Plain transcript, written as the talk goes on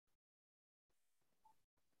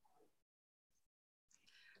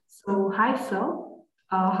So, hi, sir.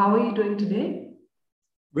 How are you doing today?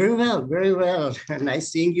 Very well, very well. Nice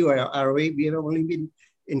seeing you, Arvi. We have only been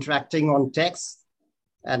interacting on text,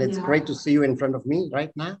 and it's Yeah, great to see you in front of me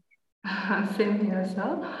right now. same here,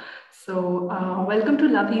 sir. So, welcome to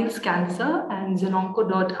Love Heals Cancer and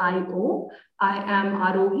Zenonco.io. I am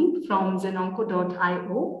Arohi from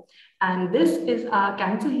Zenonco.io, and this is our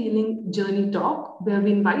cancer healing journey talk where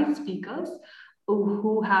we invite speakers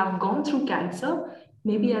who have gone through cancer,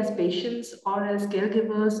 maybe as patients or as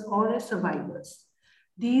caregivers or as survivors.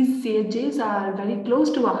 These CHJs are very close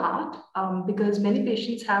to our heart because many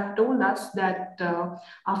patients have told us that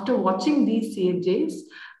after watching these CHJs,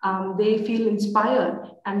 they feel inspired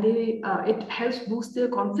and it helps boost their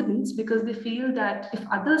confidence because they feel that if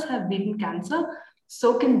others have beaten cancer,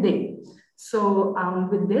 so can they. So,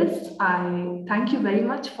 with this, I thank you very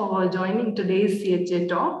much for joining today's CHJ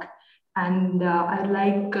talk. And I'd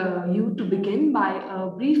like you to begin by a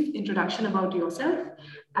brief introduction about yourself,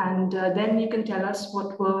 and then you can tell us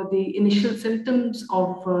what were the initial symptoms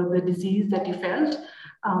of the disease that you felt,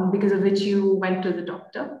 because of which you went to the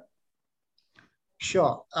doctor.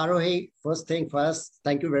 Sure. Arohi, first thing first,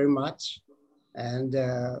 thank you very much. And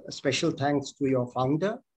a special thanks to your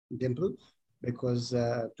founder, Dimple, because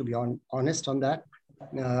to be honest on that,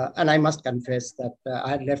 and I must confess that I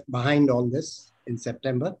had left behind all this in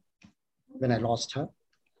September when I lost her.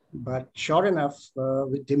 But sure enough,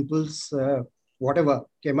 with Dimple's whatever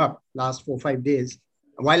came up last 4 or 5 days,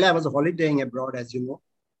 while I was holidaying abroad, as you know,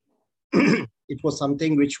 it was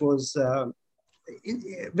something which was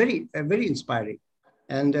very inspiring.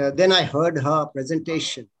 And then I heard her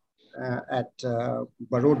presentation at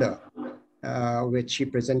Baroda, which she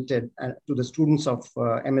presented to the students of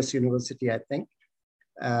MS University, I think,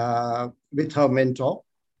 with her mentor.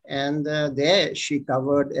 And there she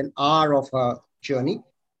covered an hour of her journey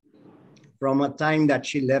from a time that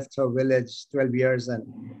she left her village 12 years. And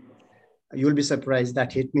you'll be surprised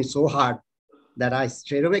that hit me so hard that I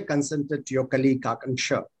straight away consented to your colleague,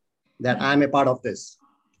 Akansha, that I'm a part of this.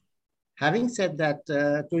 Having said that,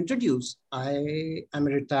 to introduce, I am a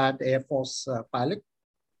retired Air Force pilot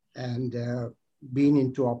and been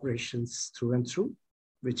into operations through and through,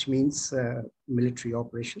 which means military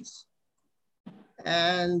operations.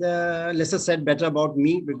 And lesser said, better about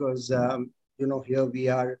me because, here we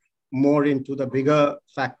are more into the bigger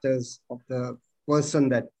factors of the person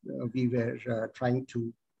that we were trying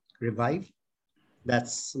to revive.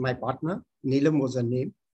 That's my partner. Neelam was her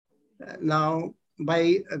name. Now,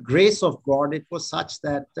 by grace of God, it was such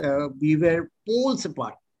that we were poles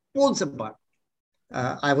apart, poles apart.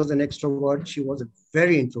 I was an extrovert. She was a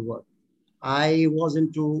very introvert. I was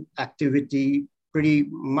into activity, pretty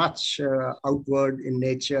much outward in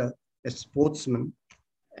nature, a sportsman.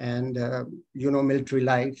 And, military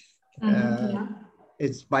life, Yeah,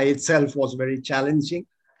 it's by itself was very challenging.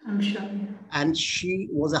 I'm sure. Yeah. And she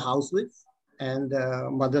was a housewife and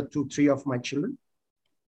mother to 3 of my children.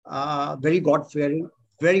 Very God-fearing,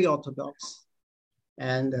 very orthodox,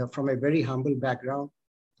 and from a very humble background.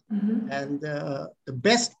 And the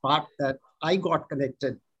best part that I got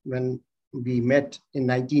connected when we met in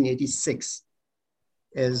 1986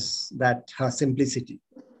 is that her simplicity.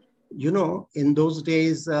 In those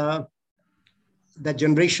days, the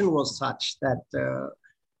generation was such that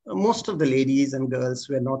most of the ladies and girls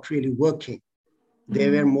were not really working. They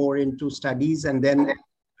were more into studies and then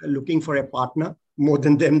looking for a partner more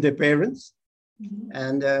than them, their parents.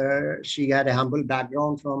 And she had a humble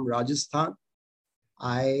background from Rajasthan.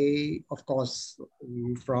 I, of course,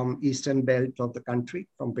 from eastern belt of the country,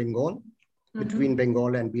 from Bengal, between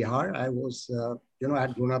Bengal and Bihar. I was, I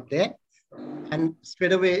had grown up there. And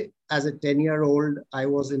straight away, as a 10-year-old, I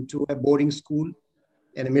was into a boarding school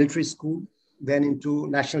and a military school, then into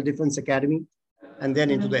National Defense Academy, and then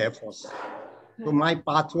into the Air Force. So my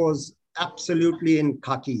path was absolutely in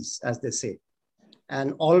khakis, as they say,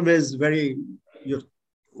 and always you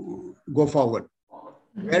go forward.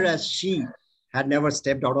 Whereas she had never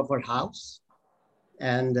stepped out of her house.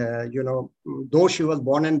 And, though she was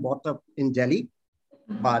born and brought up in Delhi,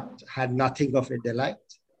 but had nothing of a delight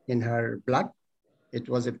in her blood. It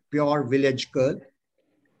was a pure village girl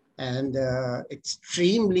and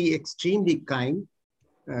extremely, extremely kind.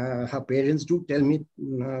 Her parents do tell me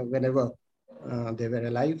whenever they were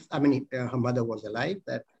alive, her mother was alive,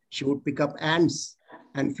 that she would pick up ants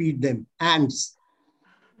and feed them, ants,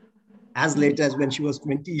 as late as when she was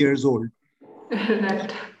 20 years old.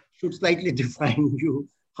 Right. Should slightly define you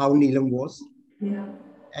how Neelam was. Yeah.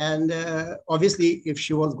 And obviously, if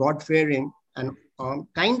she was God-fearing and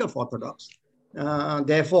kind of orthodox,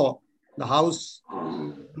 therefore, the house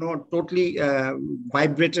totally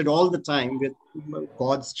vibrated all the time with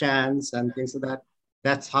God's chants and things like that.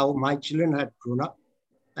 That's how my children had grown up,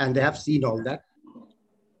 and they have seen all that.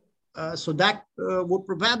 So that would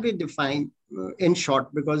probably define, in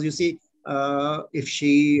short, because you see, if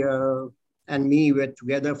she and me were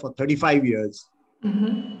together for 35 years,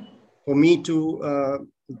 for me to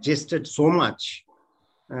gested so much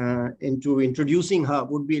into introducing her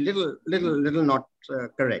would be little not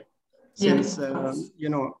correct. Since,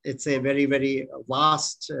 it's a very, very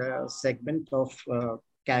vast segment of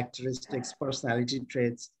characteristics, personality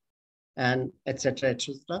traits, and etc.,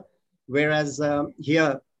 etc. Whereas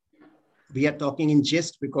here, we are talking in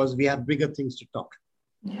jest because we have bigger things to talk.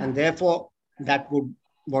 Yeah. And therefore,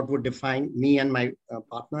 what would define me and my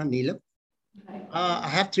partner, Neelam. Right. I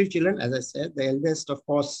have 3 children, as I said. The eldest, of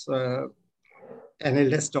course, an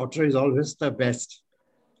eldest daughter is always the best.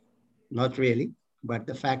 Not really, but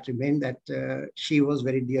the fact remained that she was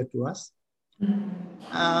very dear to us.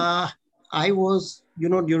 I was,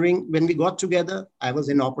 during when we got together, I was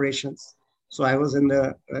in operations. So I was in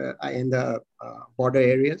the border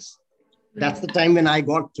areas. That's the time when I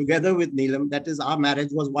got together with Neelam. That is, our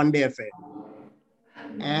marriage was one-day affair.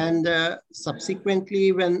 And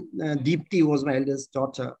subsequently, when Deepti was my eldest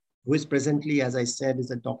daughter, who is presently, as I said,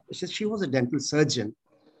 is a doctor. She was a dental surgeon,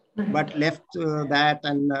 but left that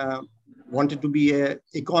and wanted to be an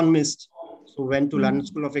economist. So went to London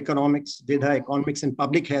School of Economics, did her economics in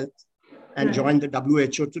public health, and joined the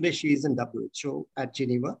WHO. Today, she is in WHO at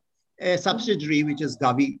Geneva, a subsidiary, which is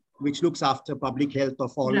Gavi, which looks after public health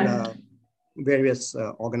of all various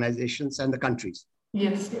organizations and the countries.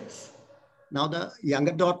 Yes, yes. Now, the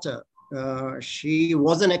younger daughter, she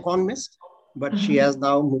was an economist, but she has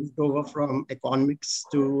now moved over from economics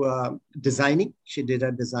to designing. She did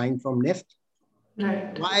a design from NEFT.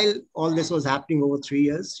 Right. While all this was happening over 3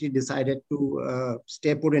 years, she decided to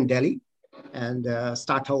stay put in Delhi and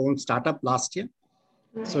start her own startup last year.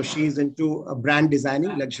 Right. So she's into brand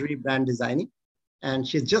designing, luxury brand designing, and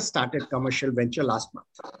she's just started commercial venture last month.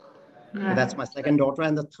 Right. So that's my second daughter.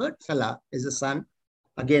 And the third fella is a son,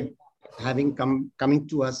 again, having coming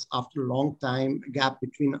to us after a long time gap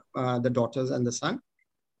between the daughters and the son.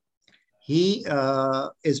 He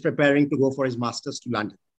is preparing to go for his master's to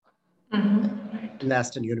London in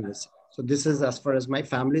Aston University. So this is as far as my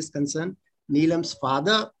family is concerned. Neelam's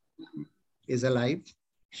father is alive.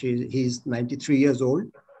 He's 93 years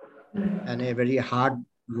old and a very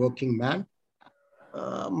hard-working man.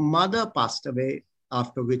 Mother passed away,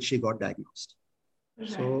 after which she got diagnosed. Right.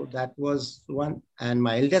 So that was one. And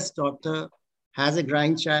my eldest daughter has a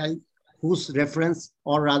grandchild whose reference,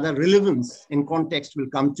 or rather relevance in context, will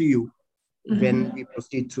come to you when we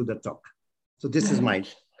proceed through the talk. So this is mine.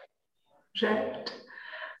 Right.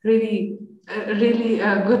 Really, really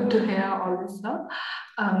good to hear all this, sir.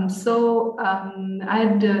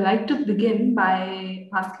 I'd like to begin by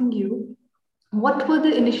asking you, what were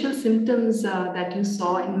the initial symptoms that you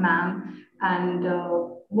saw in ma'am, and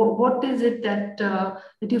what is it that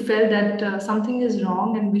you felt that something is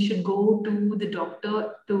wrong and we should go to the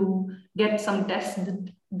doctor to get some tests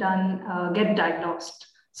done, get diagnosed?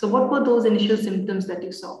 So what were those initial symptoms that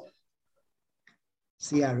you saw?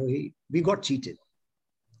 See, Arohi, we got cheated.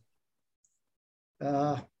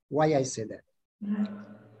 Why I say that?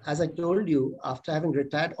 As I told you, after having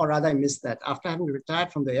retired, or rather I missed that, after having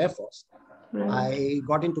retired from the Air Force, I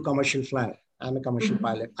got into commercial flying. I'm a commercial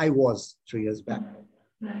pilot. I was 3 years back.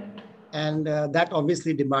 And that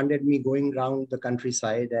obviously demanded me going around the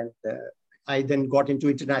countryside. And I then got into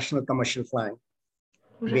international commercial flying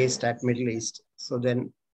based at Middle East. So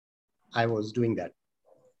then I was doing that.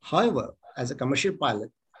 However, as a commercial pilot,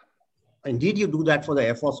 indeed you do that for the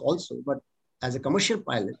Air Force also, but as a commercial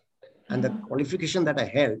pilot and the qualification that I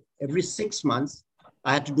held, every 6 months,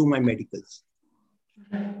 I had to do my medicals.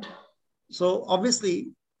 So obviously,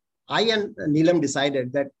 I and Neelam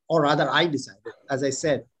decided that, or rather I decided, as I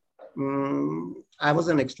said, I was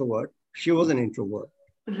an extrovert. She was an introvert.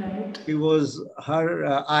 Right. She was,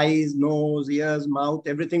 her eyes, nose, ears, mouth,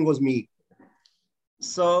 everything was me.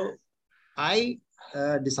 So I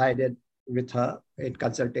decided with her in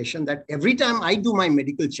consultation that every time I do my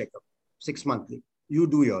medical checkup, 6 monthly, you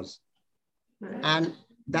do yours. Right. And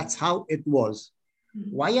that's how it was.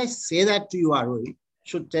 Why I say that to you, Arohi,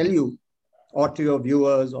 should tell you, or to your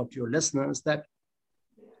viewers or to your listeners, that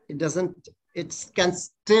it can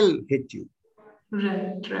still hit you.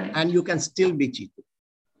 Right, right. And you can still be cheated.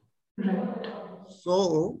 Right.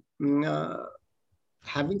 So,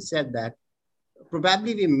 having said that,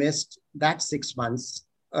 probably we missed that 6 months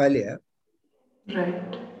earlier.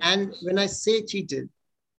 Right. And when I say cheated,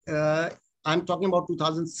 I'm talking about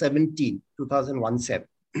 2017, 2017.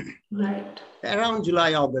 Right. Around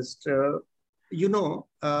July, August,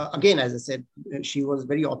 again, as I said, she was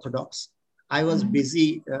very orthodox. I was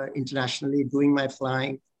busy internationally doing my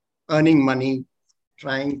flying, earning money,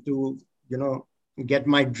 trying to, get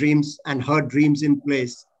my dreams and her dreams in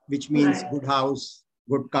place, which means Right. good house,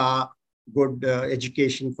 good car, good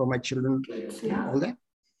education for my children, Yeah. all that.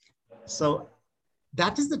 So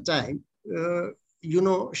that is the time,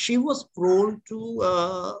 she was prone to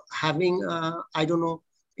having, I don't know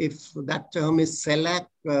if that term is celiac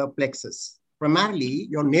plexus. Primarily,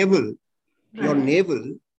 your Right.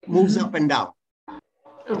 navel moves up and down.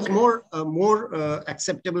 It's Okay. more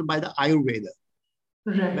acceptable by the Ayurveda.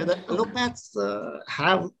 Where Right. the allopaths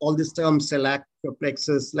have all these terms, celiac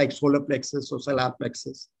plexus, like solar plexus or solar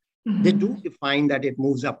plexus. They do define that it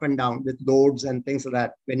moves up and down with loads and things like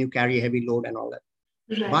that when you carry a heavy load and all that.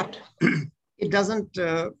 But Right. it doesn't,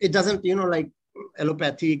 like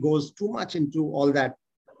allopathy goes too much into all that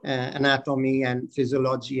anatomy and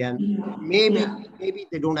physiology, and Yeah. maybe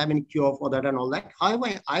they don't have any cure for that and all that.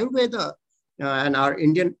 However, Ayurveda and our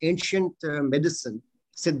Indian ancient medicine,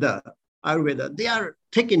 Siddha, Ayurveda, they are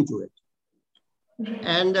thick into it.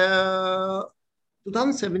 And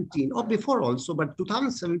 2017, or before also, but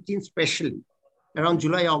 2017 especially, around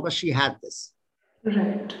July, August, she had this.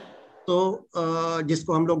 Right. तो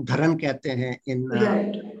जिसको हम लोग धरन कहते हैं in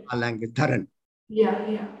language, धरन.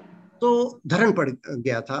 Yeah. तो धरन पड़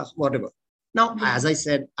गया था, whatever. Now, as I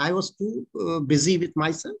said, I was too busy with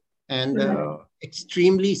myself and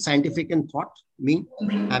extremely scientific in thought, me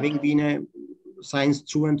having been a science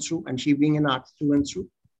through and through, and she being an arts through and through.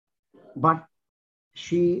 But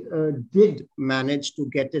she did manage to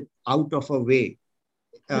get it out of her way.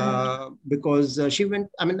 Because she went,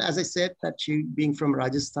 as I said, that she being from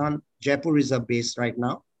Rajasthan, Jaipur is her base right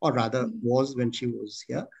now, or rather was when she was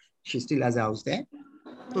here. She still has a house there.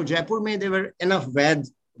 So Jaipur mein there were enough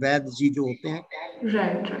Vads ji jo hote hain.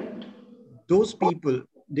 Right. Those people,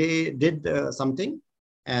 they did something,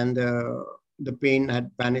 and the pain had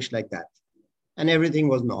vanished like that. And everything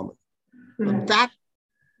was normal. So that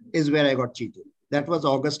is where I got cheated. That was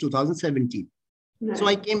August 2017. Right. So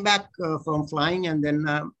I came back from flying, and then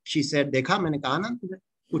she said, "Dekha, maine kaha na,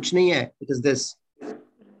 kuch nahi hai. It is this."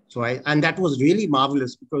 So and that was really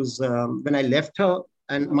marvelous, because when I left her,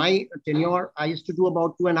 and my tenure, I used to do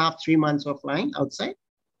about 2.5, 3 months of flying outside,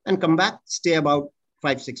 and come back, stay about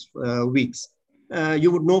 5, 6 weeks.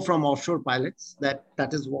 You would know from offshore pilots that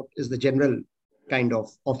is what is the general kind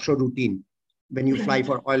of offshore routine when you fly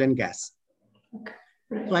for oil and gas. Okay.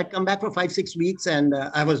 So I'd come back for 5, 6 weeks, and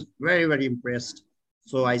I was very, very impressed.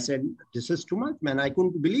 So I said, "This is too much, man. I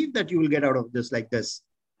couldn't believe that you will get out of this like this."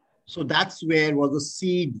 So that's where was the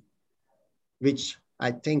seed, which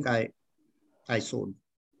I think I sowed.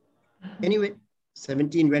 Anyway,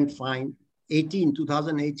 17 went fine.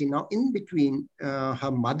 2018. Now, in between,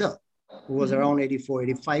 her mother, who was around 84,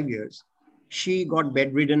 85 years, she got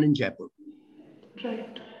bedridden in Jaipur.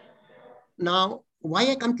 Right. Now, why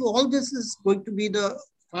I come to all this is going to be the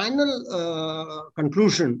final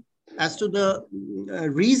conclusion as to the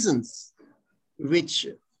reasons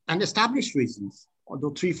and established reasons,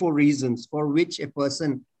 although 3, 4 reasons for which a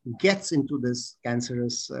person gets into this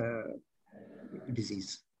cancerous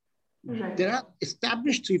disease. Right. There are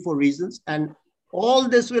established 3, 4 reasons, and all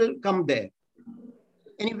this will come there.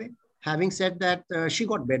 Anyway, having said that, she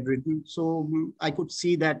got bedridden. So I could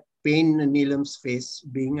see that pain in Neelam's face,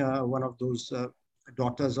 being one of those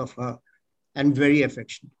daughters of her, and very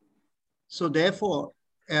affectionate. So therefore,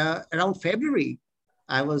 around February,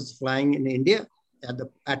 I was flying in India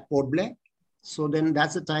at Port Blair. So then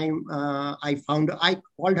that's the time I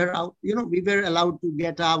called her out. We were allowed to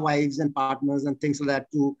get our wives and partners and things like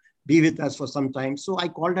that to be with us for some time. So I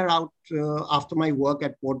called her out after my work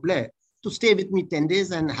at Port Blair to stay with me 10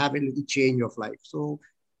 days and have a little change of life. So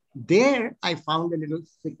there I found a little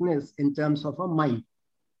sickness in terms of her mind.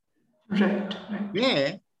 Right.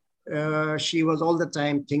 Where she was all the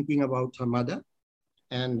time thinking about her mother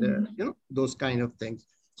and, those kind of things.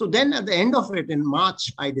 So then at the end of it, in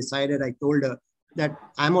March, I told her that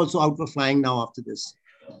I'm also out for flying now after this.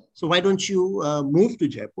 So why don't you move to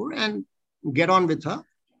Jaipur and get on with her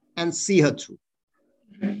and see her through.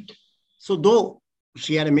 Right. So though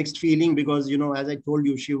she had a mixed feeling because, as I told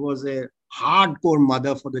you, she was a hardcore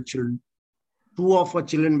mother for the children. 2 of her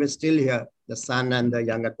children were still here, the son and the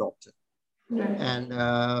younger daughter. Right. And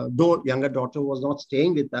though younger daughter was not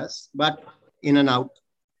staying with us, but in and out,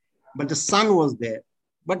 but the son was there.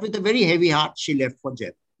 But with a very heavy heart, she left for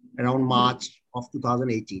Jaipur around March of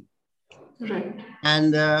 2018. Right.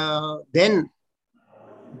 And then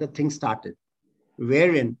the thing started,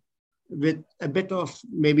 wherein with a bit of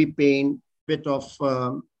maybe pain, bit of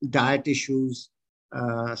diet issues,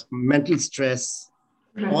 mental stress.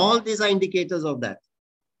 Right. All these are indicators of that.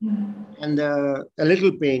 Mm. And a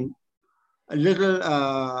little pain, a little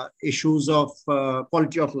issues of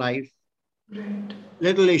quality of life, Right.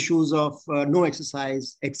 little issues of no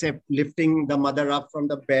exercise except lifting the mother up from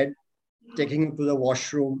the bed, taking her to the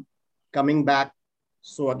washroom, coming back.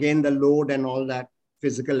 So again, the load and all that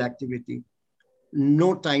physical activity, no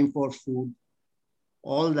time for food,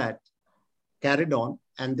 all that carried on.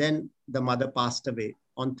 And then the mother passed away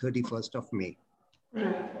on 31st of May.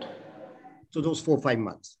 Right. So those 4, 5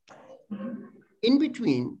 months. In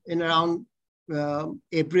between, in around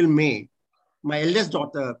April, May, my eldest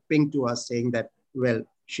daughter pinged to us saying that, well,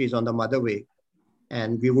 she's on the mother way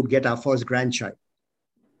and we would get our first grandchild.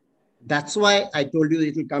 That's why I told you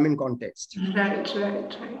it will come in context. Right,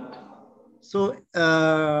 right, right. So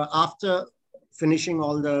after finishing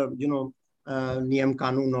all the, niyam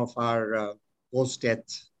kanun of our post-death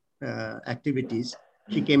activities,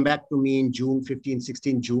 she came back to me in June, 15,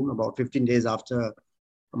 16 June, about 15 days after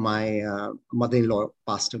my mother-in-law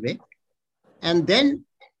passed away. And then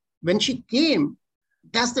when she came,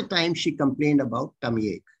 that's the time she complained about tummy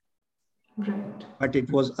ache. Right. But it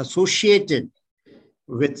was associated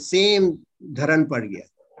with same dharan parya,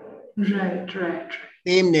 Right, right,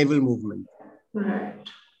 same navel movement. right.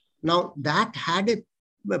 Now that had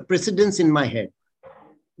a precedence in my head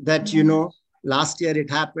that, last year it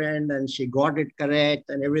happened and she got it correct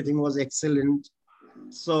and everything was excellent.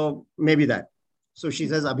 So maybe that. So she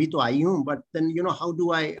says, Abhi to aayi hoon, but then, how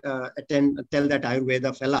do I tell that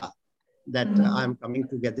Ayurveda fella that I'm coming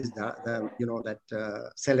to get this,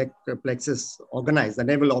 select plexus organized, the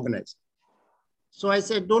navel organized. So I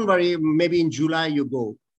said, don't worry, maybe in July you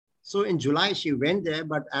go. So in July she went there,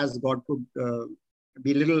 but as God could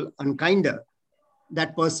be a little unkinder,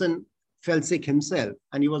 that person fell sick himself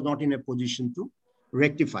and he was not in a position to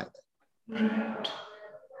rectify that. Right.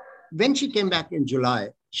 When she came back in July,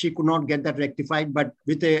 she could not get that rectified, but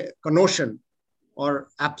with a connotation or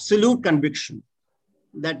absolute conviction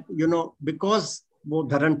that, because wo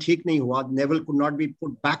dharan theek nahi hua, navel could not be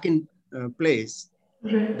put back in place,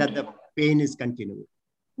 Right. that the pain is continuing.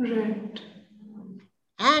 Right.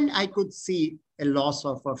 And I could see a loss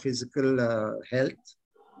of her physical health,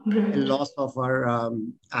 Right. a loss of her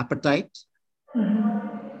appetite. Mm-hmm.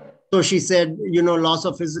 So she said, loss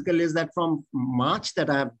of physical is that from March that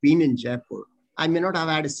I have been in Jaipur, I may not have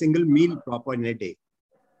had a single meal proper in a day.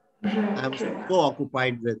 Right. I was Right. so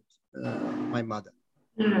occupied with my mother.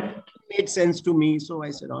 Right. It made sense to me. So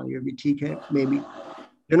I said, oh, you'll be theek hai, maybe.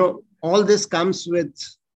 All this comes with,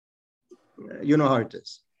 how it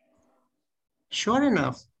is. Sure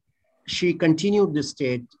enough, she continued this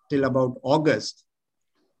state till about August.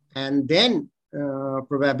 And then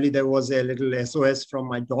probably there was a little SOS from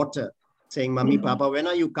my daughter saying, Mummy, Papa, when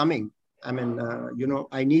are you coming? I mean,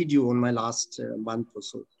 I need you on my last month or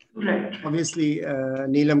so. Right. Obviously,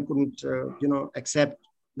 Neelam couldn't, accept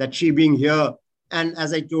that she being here. And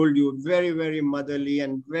as I told you, very, very motherly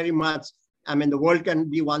and very much, I mean, the world can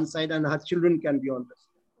be one side and her children can be on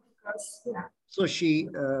this. Yeah. So she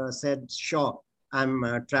said, sure,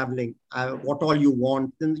 I'm traveling. What all you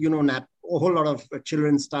want? Then, a whole lot of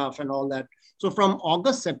children's stuff and all that. So from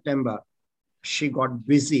August, September, she got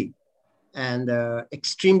busy and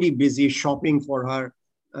extremely busy shopping for her,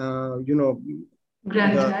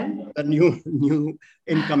 Grandchild. the new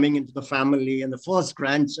incoming into the family and the first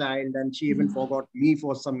grandchild. And she even forgot me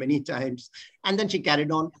for so many times. And then she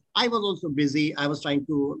carried on. I was also busy. I was trying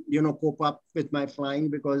to, cope up with my flying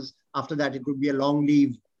because after that, it would be a long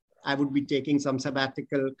leave. I would be taking some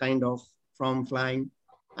sabbatical kind of from flying.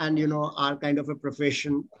 And, our kind of a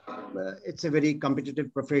profession, it's a very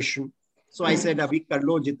competitive profession. So I said, abhi kar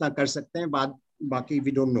lo, jitna kar sakte hain, baki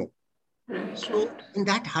we don't know. So in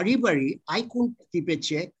that hurry-burry, I couldn't keep a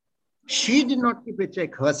check. She did not keep a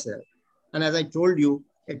check herself. And as I told you,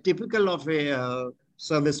 a typical of a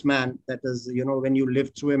serviceman, that is, when you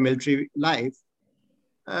live through a military life,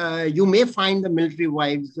 you may find the military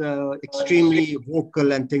wives extremely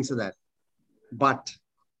vocal and things like that. But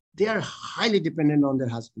they are highly dependent on their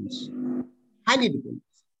husbands. Highly dependent.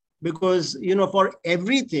 Because, for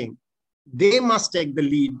everything, they must take the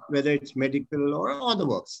lead, whether it's medical or other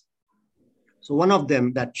works. So one of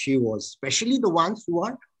them that she was, especially the ones who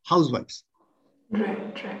are housewives.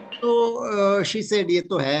 Right, right. So she said, ye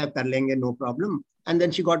to hai, kar lenge, no problem. And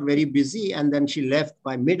then she got very busy. And then she left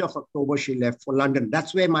by mid of October, she left for London.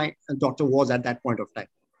 That's where my daughter was at that point of time.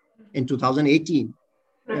 In 2018,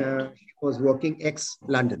 she was working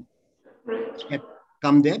ex-London. Right. She had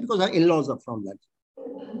come there because her in-laws are from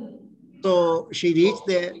London. So she reached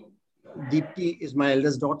there. Deepti is my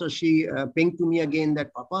eldest daughter. She pinged to me again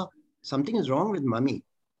that, Papa, something is wrong with Mummy.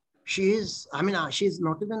 She is, she's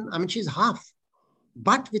not even, she's half,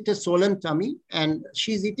 but with a swollen tummy and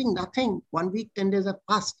she's eating nothing. 1 week, 10 days have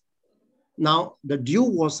passed. Now, the due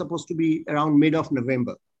was supposed to be around mid of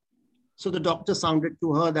November. So the doctor sounded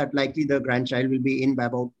to her that likely the grandchild will be in by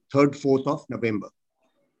about 3rd, 4th of November.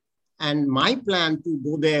 And my plan to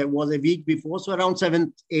go there was a week before, so around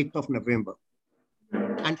 7th, 8th of November.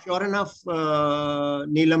 And sure enough,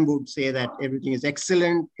 Neelam would say that everything is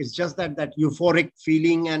excellent. It's just that euphoric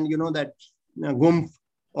feeling and, that gumph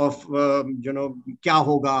of, kya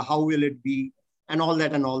hoga, how will it be, and all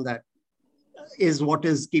that is what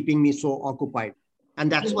is keeping me so occupied. And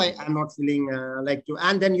that's why I'm not feeling like to.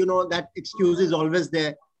 And then, that excuse is always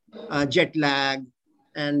there, jet lag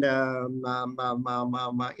and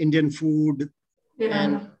Indian food. Yeah.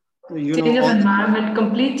 And, change of environment,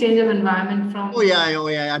 complete change of environment from. Oh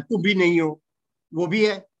yeah. तुम भी नहीं हो, वो भी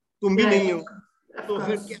है, तुम भी नहीं हो. So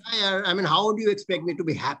how do you expect me to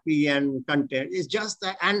be happy and content? It's just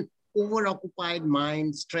that an overoccupied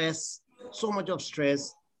mind, stress, so much of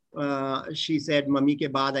stress. She said, Mummy ke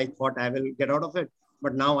baad, I thought I will get out of it.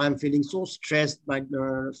 But now I'm feeling so stressed. My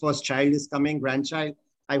first child is coming, grandchild.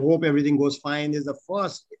 I hope everything goes fine. Is the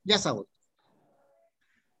first. Yes,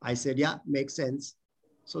 I said, yeah, makes sense.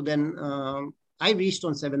 So then I reached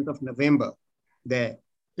on 7th of November there.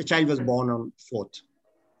 The child was born on 4th.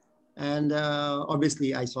 And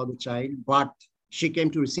obviously I saw the child, but she came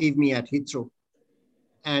to receive me at Heathrow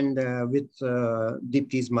and with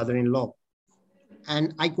Deepti's mother-in-law.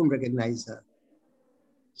 And I couldn't recognize her.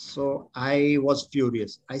 So I was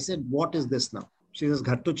furious. I said, what is this now? She says,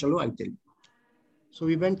 Ghar to chalo, I'll tell you. So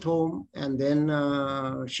we went home and then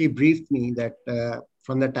she briefed me that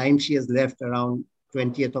from the time she has left around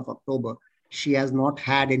 20th of October, she has not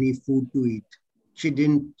had any food to eat. She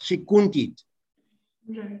couldn't eat.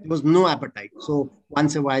 There was no appetite. So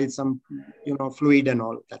once a while, some, fluid and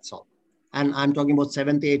all, that's all. And I'm talking about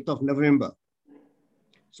 7th, 8th of November.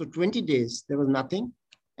 So 20 days, there was nothing.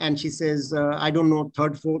 And she says, I don't know,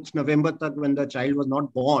 3rd, 4th November, when the child was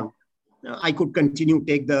not born, I could continue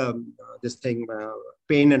take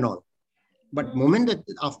pain and all. But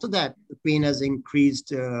after that, the pain has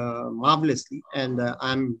increased marvelously, and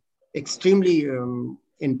I'm extremely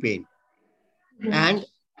in pain. And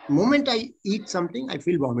moment I eat something, I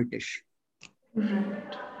feel vomitish.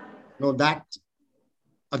 Now that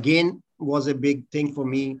again was a big thing for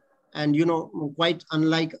me. And, quite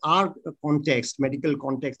unlike our context, medical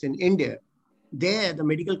context in India, there, the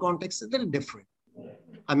medical context is a little different.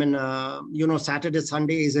 Saturday,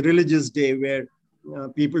 Sunday is a religious day where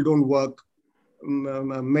people don't work.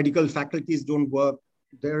 Medical faculties don't work.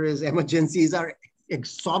 There is emergencies are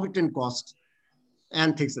exorbitant costs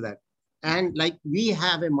and things like that. And like we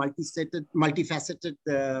have a multifaceted,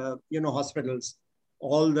 hospitals.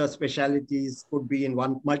 All the specialties could be in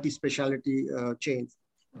one multi-specialty chain.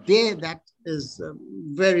 There, that is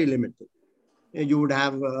very limited. You would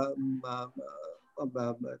have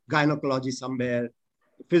gynecology somewhere,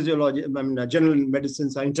 physiology, general medicine,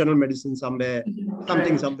 internal medicine somewhere,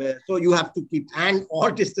 something somewhere. So you have to keep, and all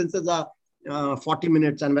distances are 40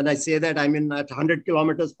 minutes. And when I say that, I mean at 100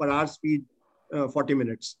 kilometers per hour speed, 40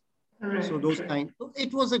 minutes. Right. So those kind,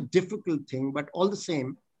 it was a difficult thing, but all the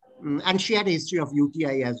same. And she had a history of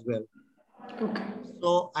UTI as well. Okay.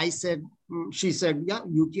 So I said, she said, yeah,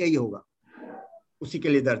 UTI hoga. Usi ke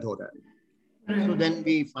liye dard ho raha hai. So then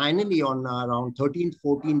we finally on around 13th,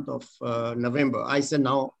 14th of November, I said,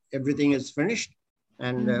 now everything is finished.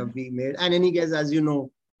 And we made, and any case, as you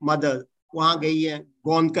know, mother, wahan gayi hai,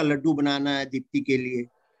 गोंद का लड्डू बनाना है दीप्ति के लिए,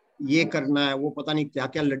 ये करना है, वो पता नहीं क्या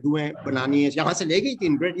क्या लड्डुएं बनानी है, यहाँ से ले गई थी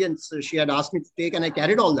ingredients she had asked me to take and I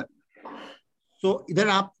carried all that. So either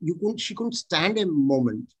up, she couldn't stand a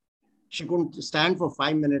moment. She couldn't stand for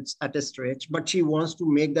 5 minutes at a stretch, but she wants to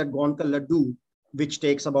make that गोंद का Laddu, which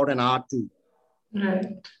takes about an hour too.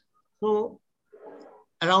 Right. So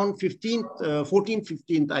around 14th,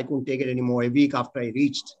 15th, I couldn't take it anymore. A week after I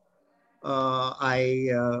reached, I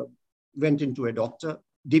went into a doctor.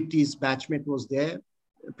 Deepti's batchmate was there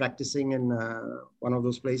practicing in one of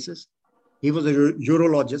those places. He was a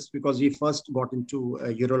urologist because he first got into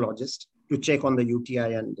a urologist to check on the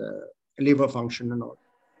UTI and liver function and all.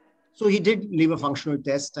 So he did liver functional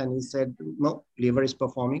test and he said, no, liver is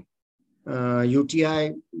performing.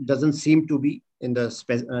 UTI doesn't seem to be in the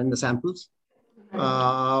samples,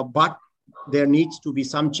 but there needs to be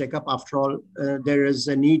some checkup. After all, there is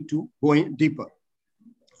a need to go in deeper.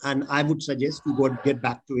 And I would suggest you get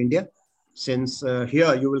back to India, since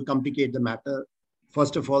here you will complicate the matter.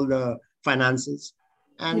 First of all, the finances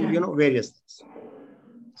and, various things.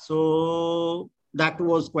 So that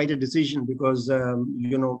was quite a decision because,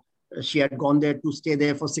 she had gone there to stay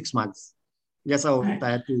there for 6 months. Yes, I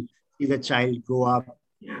had to see the child grow up,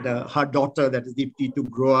 her daughter, that is Deepti, to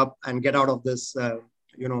grow up and get out of this,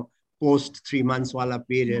 post 3 months wala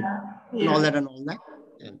period and all that and all that.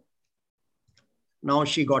 And now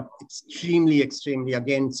she got extremely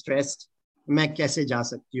again stressed. मैं कैसे जा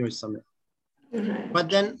सकती हूँ इस समय? But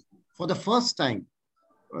then for the first time,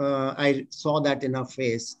 I saw that in her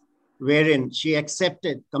face, wherein she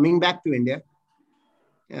accepted coming back to India,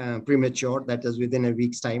 premature, that is within a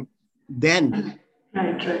week's time, then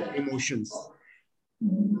emotions.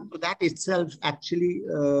 So that itself actually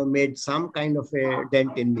made some kind of a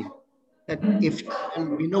dent in me. That if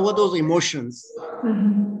we know what those emotions,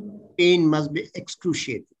 pain must be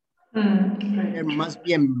excruciating. There must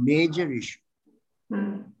be a major issue.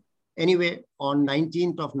 Anyway, on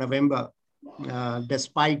 19th of November,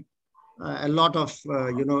 despite a lot of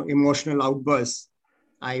emotional outbursts,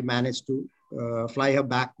 I managed to fly her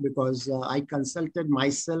back because I consulted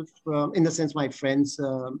myself, in the sense my friends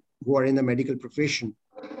who are in the medical profession,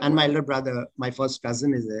 and my elder brother, my first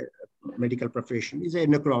cousin, is a medical profession, he's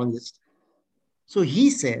an endocrinologist. So he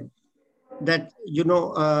said that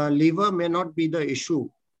liver may not be the issue,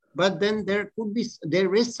 but then there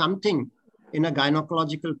is something in a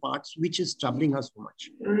gynecological parts which is troubling her so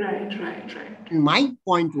much. Right. And my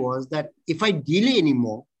point was that if I delay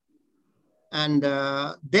anymore, and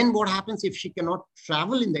then what happens if she cannot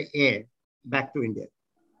travel in the air back to India?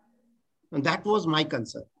 And that was my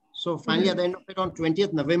concern. So finally, at the end of it, on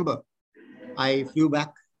 20th November, I flew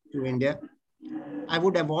back to India. I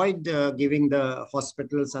would avoid giving the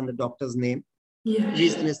hospitals and the doctor's name. Yes.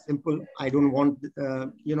 Reason is simple. I don't want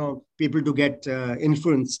people to get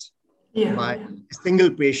influenced by a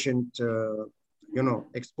single patient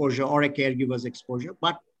exposure or a caregiver's exposure.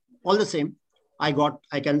 But all the same, I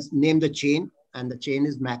can name the chain, and the chain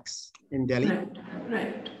is Max in Delhi.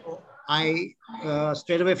 Right. So I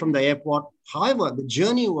straight away from the airport. However, the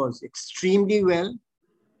journey was extremely well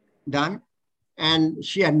done, and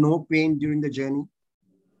she had no pain during the journey.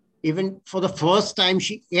 Even for the first time,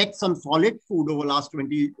 she ate some solid food over the last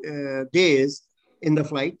 20 days in the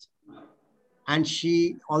flight. And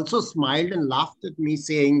she also smiled and laughed at me,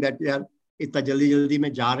 saying that, "Yaar, itna jaldi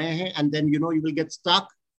mein ja rahe hain," and then, you will get stuck.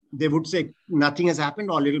 They would say nothing has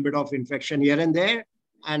happened, or a little bit of infection here and there,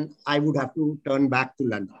 and I would have to turn back to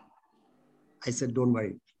London. I said, don't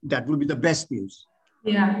worry. That will be the best news.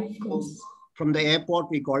 Yeah, of course. From the airport,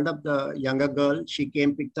 we called up the younger girl. She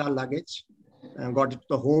came, picked our luggage, and got it to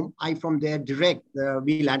the home. From there,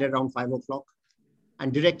 we landed around 5 o'clock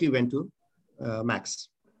and directly went to Max.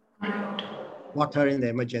 Got her in the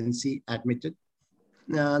emergency, admitted.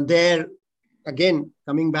 There, again,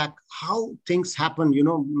 coming back, how things happen,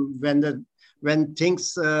 when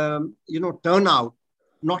things, turn out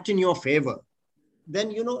not in your favor,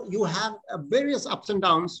 then, you have various ups and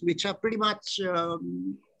downs, which are pretty much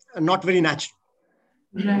not very natural.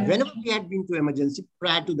 Right. Whenever we had been to emergency,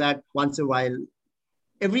 prior to that, once a while,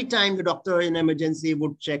 every time the doctor in emergency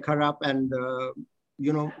would check her up, and,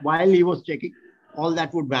 while he was checking, all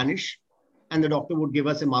that would vanish. And the doctor would give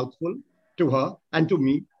us a mouthful to her and to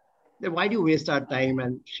me. Then why do you waste our time?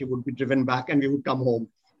 And she would be driven back, and we would come home.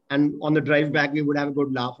 And on the drive back, we would have a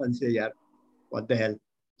good laugh and say, "Yeah, what the hell?"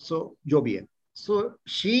 So, jo bhi hai. So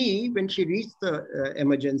when she reached the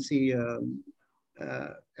emergency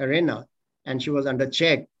arena and she was under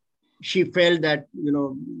check, she felt that,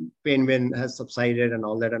 pain has subsided and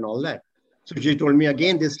all that. So she told me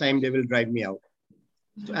again, this time they will drive me out.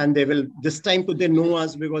 And this time they know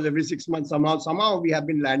us, because every 6 months, somehow we have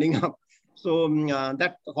been landing up. So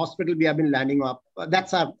that hospital we have been landing up,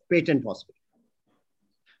 that's our patent hospital.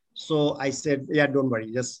 So I said, yeah, don't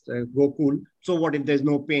worry, just go cool. So what if there's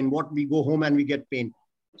no pain? What, we go home and we get pain?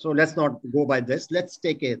 So let's not go by this. Let's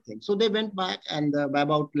take a thing. So they went back, and by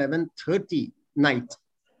about 11:30 night,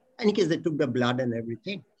 in case they took the blood and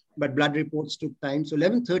everything, but blood reports took time. So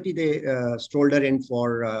 11:30, they strolled her in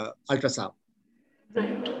for ultrasound.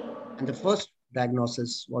 Right. And the first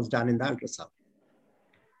diagnosis was done in the ultrasound.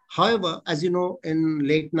 However, as you know, in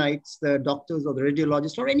late nights, the doctors or the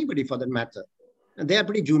radiologists, or anybody for that matter, they are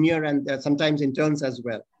pretty junior, and sometimes interns as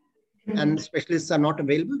well. And specialists are not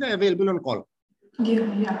available. They're available on call.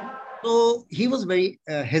 Yeah. So he was very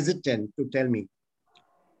hesitant to tell me.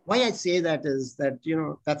 Why I say that is that,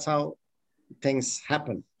 that's how things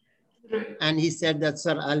happen. And he said that,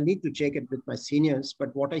 "Sir, I'll need to check it with my seniors,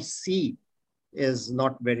 but what I see is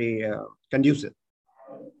not very conducive."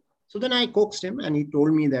 So then I coaxed him, and he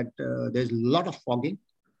told me that there's a lot of fogging.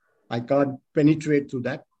 I can't penetrate through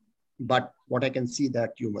that, but what I can see, there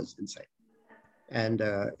are tumors inside. and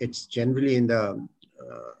it's generally in the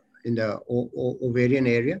ovarian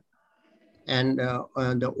area. And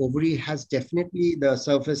the ovary has definitely, the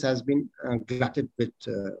surface has been glutted with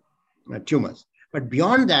tumors. But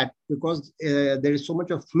beyond that, because there is so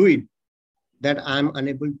much of fluid that I'm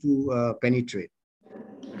unable to penetrate.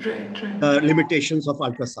 Right. The limitations of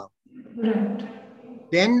ultrasound. Right.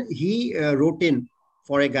 Then he wrote in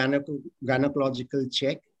for a gynecological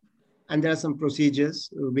check. And there are some procedures,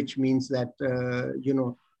 which means that,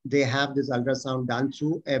 they have this ultrasound done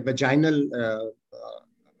through a vaginal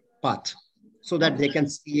path so that they can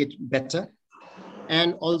see it better.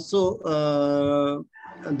 And also,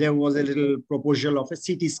 there was a little proposal of a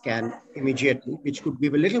CT scan immediately, which could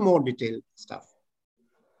give a little more detailed stuff.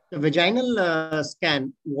 The vaginal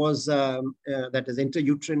scan was, that is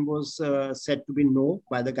intrauterine, was said to be no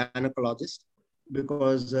by the gynecologist,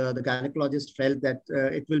 because the gynecologist felt that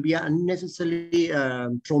it will be unnecessarily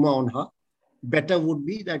trauma on her. Better would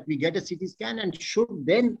be that we get a CT scan, and should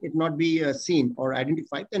then it not be seen or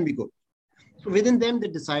identified, then we go. So within them, they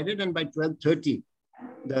decided, and by 12:30,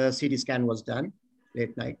 the CT scan was done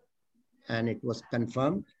late night, and it was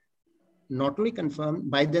confirmed. Not only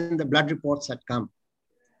confirmed, by then the blood reports had come.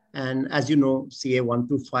 And as you know,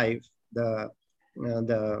 CA125, the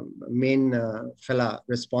main fella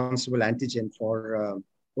responsible antigen for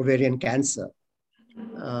ovarian cancer,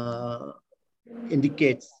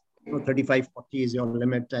 indicates 3540 is your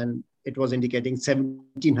limit, and it was indicating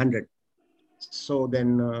 1700. So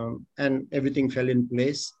then, and everything fell in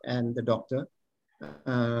place, and the doctor,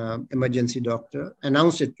 emergency doctor,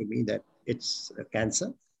 announced it to me that it's a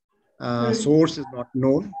cancer. Source is not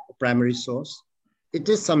known, primary source. It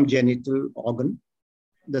is some genital organ.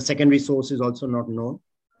 The secondary source is also not known.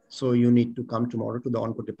 So you need to come tomorrow to the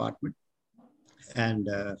onco department and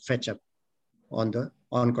fetch up on the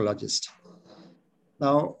oncologist.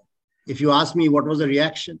 Now, if you ask me what was the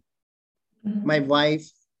reaction, my wife,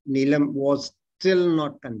 Neelam, was still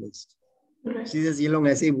not convinced. She says, "Ye log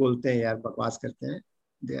aise hi bolte hain yaar, bakwas karte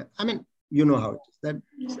hain." I mean, you know how it is. That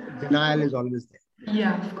denial is always there.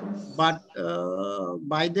 Yeah, of course. But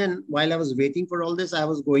by then, while I was waiting for all this, I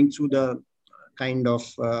was going through the kind of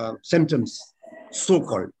symptoms,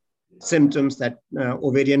 so-called symptoms that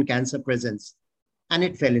ovarian cancer presents. And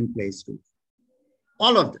it fell in place too.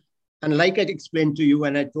 All of them. And like I explained to you,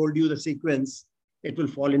 and I told you the sequence, it will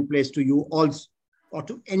fall in place to you also, or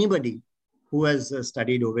to anybody who has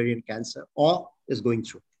studied ovarian cancer or is going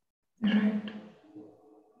through. Right.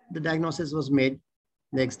 The diagnosis was made.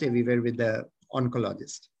 Next day, we were with the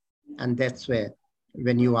oncologist. And that's where,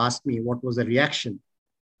 when you asked me what was the reaction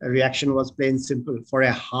was plain simple. For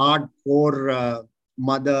a hardcore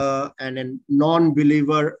mother and a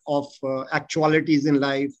non-believer of actualities in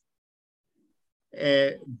life,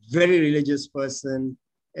 a very religious person,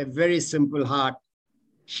 a very simple heart,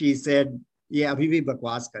 she said, "Yeah, abhi bhi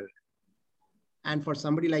bakwas kar." And for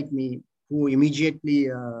somebody like me, who immediately,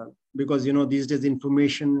 because these days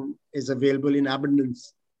information is available in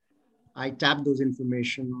abundance, I tapped those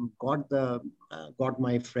information, got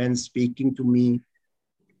my friends speaking to me,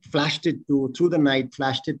 flashed it through the night,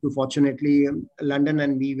 flashed it to, fortunately, London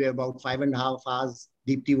and me were about 5.5 hours.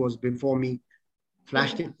 Deepti was before me,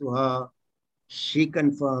 flashed it to her. She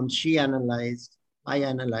confirmed, she analyzed, I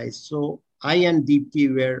analyzed. So I and Deepti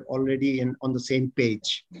were already on the same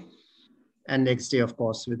page. And next day, of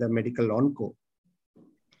course, with the medical onco,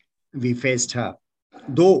 we faced her.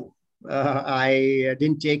 Though I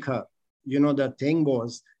didn't take her. The thing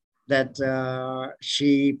was that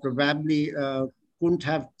she probably couldn't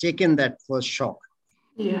have taken that first shock.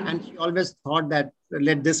 Yeah. And she always thought that,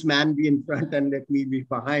 let this man be in front and let me be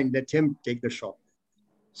behind, let him take the shock.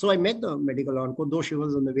 So I met the medical onco, though she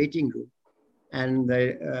was in the waiting room. And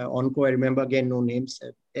the onco, I remember again, no names,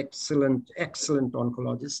 excellent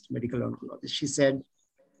oncologist, medical oncologist. She said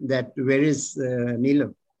that, "Where is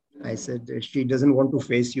Neelam?" I said, "She doesn't want to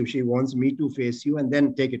face you. She wants me to face you and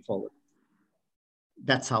then take it forward."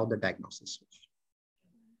 That's how the diagnosis was.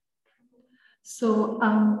 So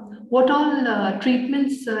what all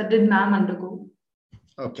treatments did ma'am undergo?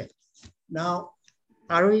 Okay. Now,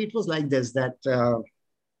 Arohi, it was like this, that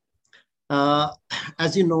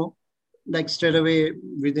as you know, like straight away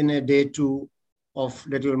within a day two of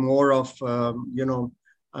little more of,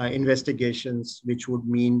 investigations, which would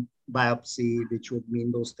mean biopsy, which would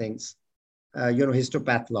mean those things,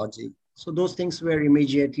 histopathology. So those things were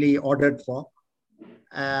immediately ordered for.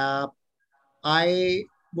 I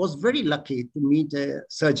was very lucky to meet a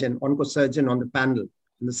surgeon, oncosurgeon on the panel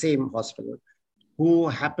in the same hospital, who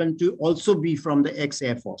happened to also be from the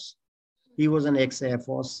ex-Air Force. He was an ex-Air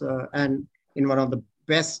Force and in one of the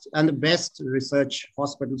best research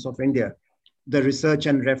hospitals of India, the research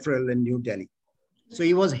and referral in New Delhi. So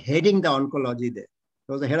he was heading the oncology there.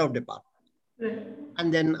 He was the head of department. Right.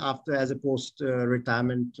 And then after, as a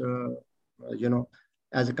post-retirement,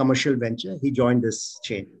 as a commercial venture, he joined this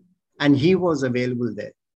chain. And he was available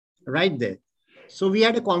there, right there. So we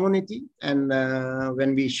had a community. And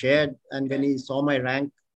when we shared, and when he saw my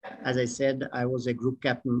rank, as I said, I was a group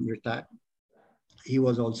captain retired. He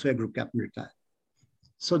was also a group captain retired.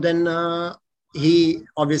 So then he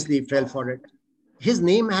obviously fell for it. His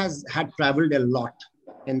name had traveled a lot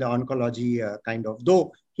in the oncology kind of,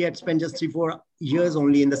 though he had spent just 3-4 years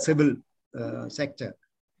only in the civil sector.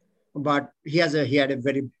 But he had a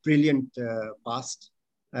very brilliant past,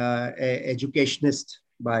 educationist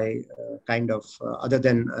by other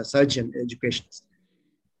than a surgeon, educationist.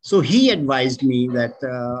 So he advised me that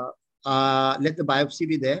let the biopsy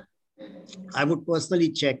be there. I would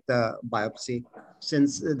personally check the biopsy,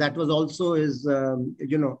 since that was also his,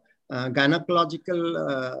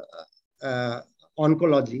 gynecological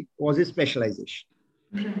oncology was his specialization.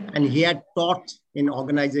 And he had taught in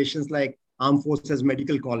organizations like Armed Forces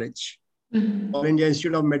Medical College, or India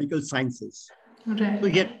Institute of Medical Sciences. Right. So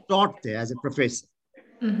he had taught there as a professor.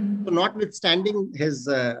 So notwithstanding his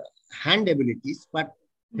hand abilities, but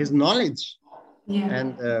his knowledge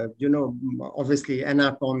and, obviously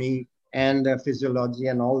anatomy and physiology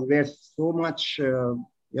and all were so much,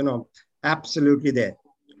 absolutely there.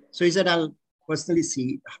 So he said, I'll personally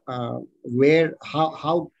see how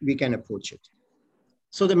we can approach it.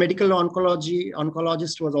 So the medical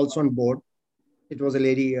oncologist was also on board. It was a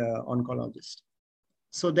lady oncologist.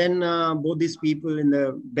 So then both these people, in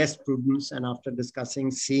the best prudence and after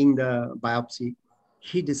discussing, seeing the biopsy,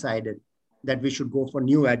 he decided that we should go for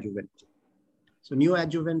neoadjuvant. So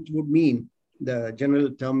neoadjuvant would mean, the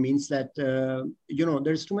general term means that,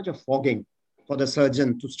 there's too much of fogging for the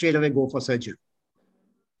surgeon to straight away go for surgery.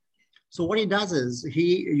 So what he does is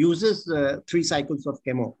he uses 3 cycles of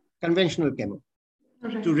chemo, conventional chemo,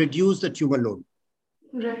 to reduce the tumor load.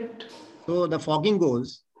 Right. So the fogging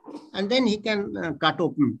goes, and then he can cut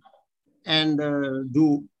open and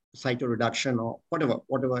do cytoreduction or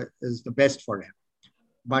whatever is the best for him.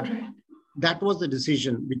 But that was the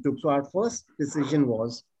decision we took. So our first decision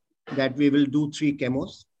was that we will do 3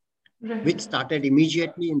 chemos, which started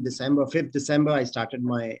immediately in December. 5th December, I started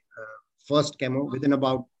my first chemo within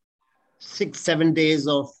about 6-7 days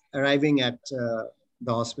of arriving at the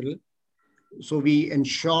hospital. So we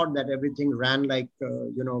ensured that everything ran like,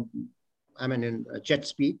 in jet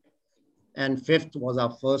speed. And 5th was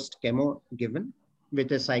our first chemo given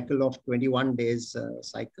with a cycle of 21 days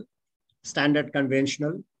cycle. Standard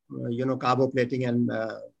conventional, carboplatin and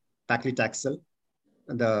paclitaxel,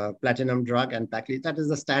 the platinum drug and paclitaxel. That is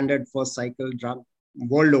the standard first cycle drug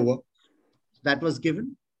world over. That was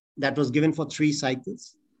given. That was given for 3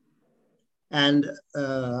 cycles. And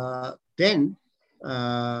then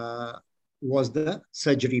was the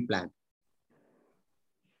surgery plan.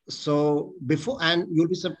 So before, and you'll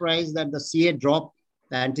be surprised that the CA drop,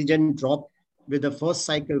 the antigen drop with the first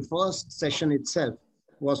cycle, first session itself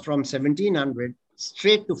was from 1700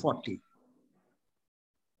 straight to 40.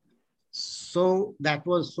 So that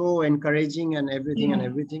was so encouraging and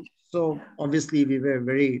everything. So obviously we were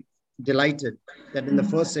very delighted that in the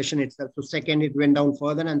first session itself, so second it went down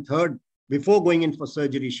further, and third, before going in for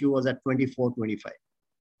surgery, she was at 24, 25.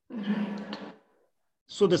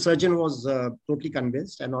 So the surgeon was totally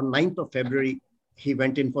convinced. And on 9th of February, he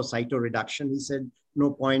went in for cytoreduction. He said,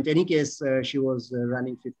 no point. Any case, she was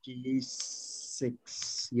running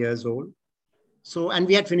 56 years old. So, and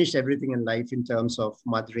we had finished everything in life in terms of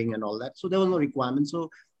mothering and all that. So there was no requirement. So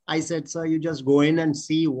I said, sir, you just go in and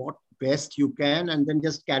see what best you can, and then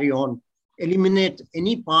just carry on. Eliminate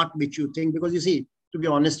any part which you think, because you see, to be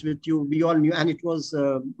honest with you, we all knew, and it was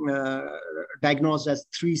diagnosed as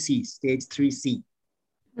 3C, stage 3C.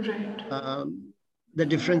 Right. The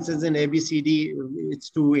differences in ABCD, it's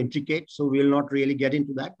too intricate, so we'll not really get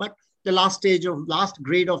into that. But the last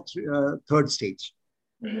grade of 3rd stage.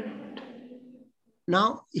 Right.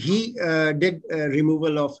 Now, he did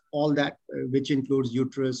removal of all that, which includes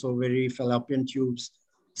uterus, ovary, fallopian tubes,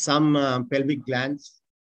 some pelvic glands.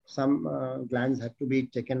 Some glands had to be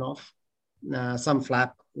taken off, some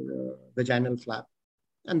flap, vaginal flap,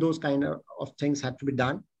 and those kind of things had to be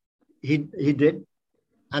done. He did.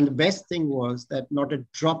 And the best thing was that not a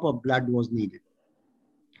drop of blood was needed.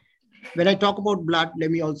 When I talk about blood, let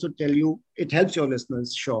me also tell you, it helps your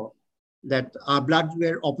listeners, sure, that our bloods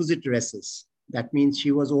were opposite rhesus. That means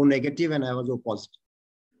she was O negative and I was O positive.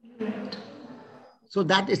 Right. So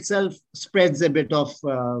that itself spreads a bit of,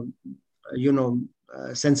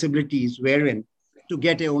 sensibilities wherein to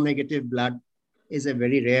get a O negative blood is a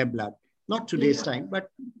very rare blood. Not today's time, but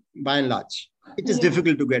by and large, it is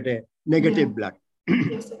difficult to get a negative blood.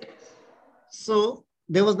 Yes, it is. So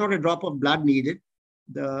there was not a drop of blood needed.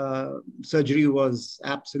 The surgery was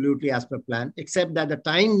absolutely as per plan, except that the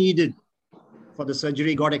time needed for the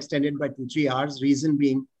surgery got extended by 2-3 hours. Reason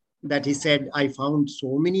being that he said, I found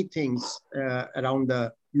so many things around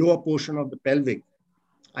the lower portion of the pelvic.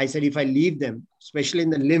 I said, if I leave them, especially in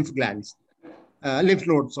the lymph nodes, in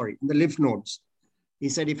the lymph nodes. He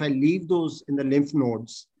said, if I leave those in the lymph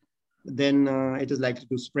nodes, then it is likely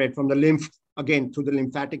to spread from the lymph, again, through the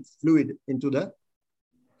lymphatic fluid into the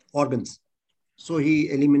organs. So he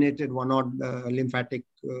eliminated one odd lymphatic,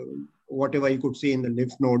 whatever you could see in the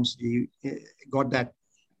lymph nodes, he got that.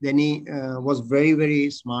 Then he was very, very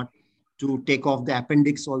smart to take off the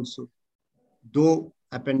appendix also. Though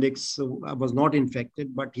appendix was not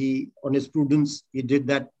infected, but he, on his prudence, he did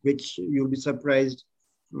that, which you'll be surprised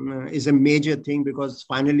is a major thing, because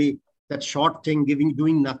finally that short thing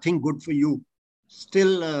doing nothing good for you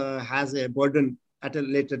still has a burden at a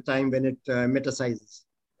later time when it metastasizes.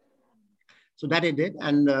 So that he did,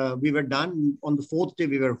 and we were done. On the 4th day,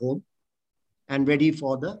 we were home and ready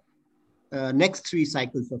for the next 3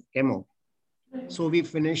 cycles of chemo. So we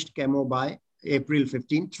finished chemo by April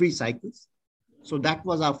 15, 3 cycles. So that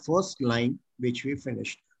was our first line, which we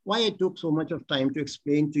finished. Why I took so much of time to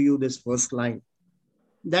explain to you this first line?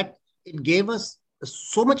 That it gave us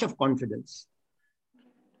so much of confidence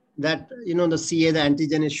that, the CA, the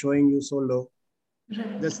antigen is showing you so low.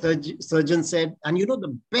 The surgeon said, and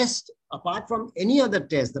the best, apart from any other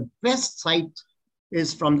test, the best sight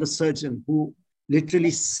is from the surgeon who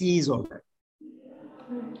literally sees all that.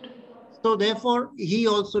 So therefore, he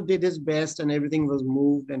also did his best and everything was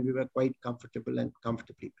moved and we were quite comfortable and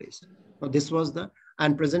comfortably placed. Now this was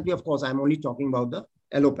and presently, of course, I'm only talking about the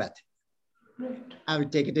allopathy. I will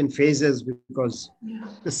take it in phases because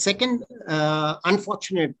the second,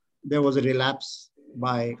 unfortunate, there was a relapse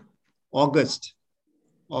by August,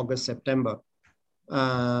 September.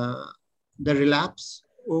 The relapse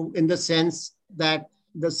in the sense that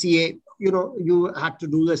the CA, you had to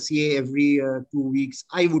do the CA every 2 weeks.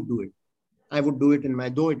 I would do it.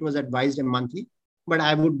 though it was advised a monthly, but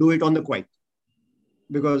I would do it on the quiet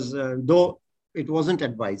because though it wasn't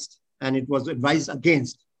advised and it was advised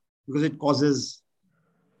against because it causes,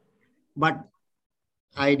 but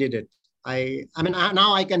I did it.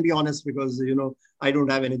 Now I can be honest because, I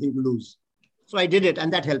don't have anything to lose. So I did it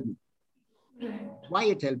and that helped me. Why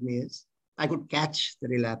it helped me is I could catch the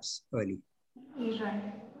relapse early.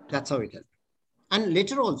 That's how it helped. And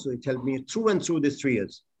later also it helped me through and through these 3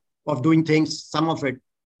 years of doing things, some of it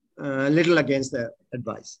little against the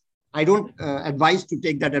advice. I don't advise to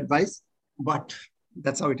take that advice, but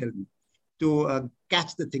that's how it helped me to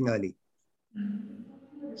catch the thing early.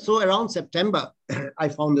 So around September, I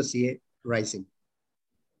found the CA rising.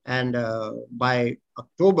 And by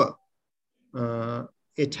October,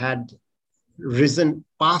 it had risen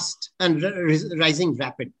past and rising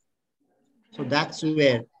rapid. So that's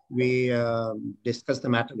where we discussed the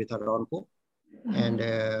matter with our onco. And,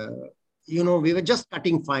 we were just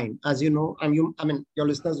cutting fine. As you know, your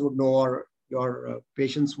listeners would know, or your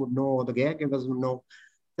patients would know, or the caregivers would know,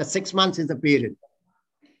 that 6 months is the period,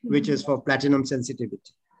 which is for platinum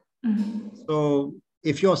sensitivity. So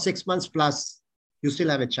if you're 6 months plus, you still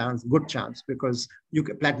have a chance, good chance, because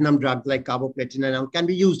platinum drugs like carboplatin can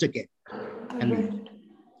be used again.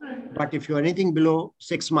 But if you're anything below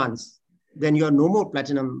 6 months, then you're no more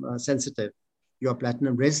platinum sensitive. You're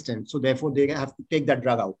platinum resistant. So therefore, they have to take that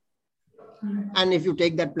drug out. And if you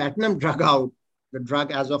take that platinum drug out, the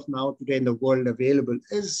drug as of now today in the world available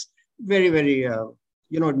is very, very,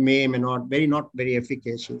 it may not very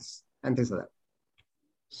efficacious and things like that.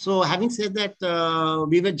 So having said that,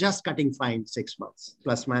 we were just cutting fine 6 months,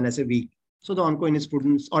 plus minus a week. So the onco in his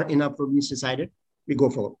prudence or in our prudence decided we go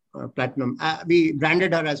for platinum. We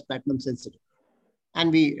branded her as platinum sensitive.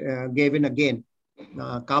 And we gave in again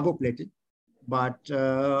carboplatin, but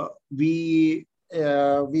we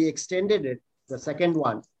extended it, the second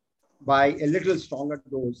one, by a little stronger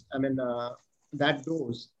dose. That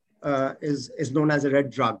dose is known as a red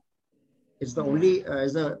drug. It's the only,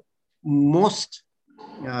 is the most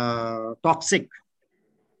toxic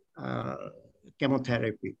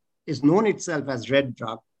chemotherapy. Is known itself as red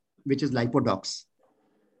drug, which is lipodox.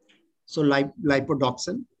 So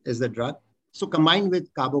lipodoxin is the drug. So combined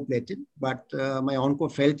with carboplatin, but my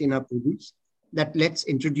onco felt in her prudence that let's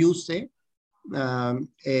introduce a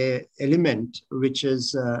element which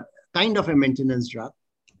is kind of a maintenance drug,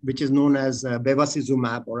 which is known as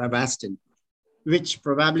bevacizumab or Avastin, which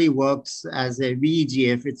probably works as a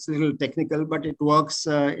VEGF. It's a little technical, but it works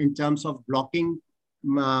in terms of blocking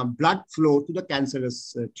blood flow to the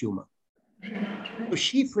cancerous tumor. So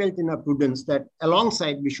she felt in her prudence that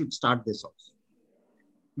alongside we should start this also,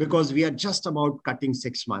 because we are just about cutting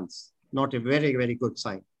 6 months. Not a very, very good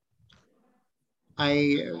sign.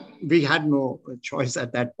 We had no choice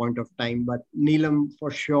at that point of time, but Neelam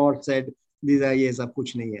for sure said, "Ye sab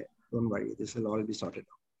kuch nahi hai. Don't worry, this will all be sorted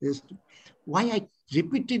out." Why I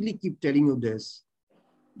repeatedly keep telling you this,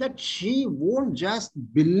 that she won't just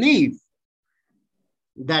believe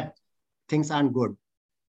that things aren't good.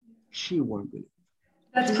 She won't believe.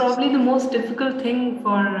 That's probably the most difficult thing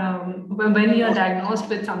for when you're diagnosed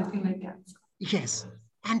with something like cancer. Yes,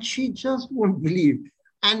 and she just won't believe.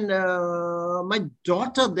 And my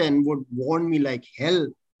daughter then would warn me like hell,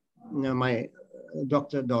 my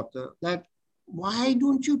daughter, that why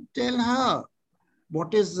don't you tell her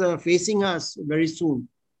what is facing us very soon?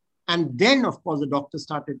 And then, of course, the doctor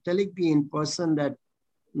started telling me in person that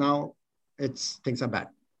now things are bad.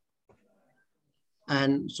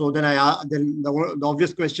 And so then then the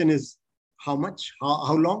obvious question is, how much,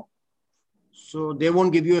 how long? So they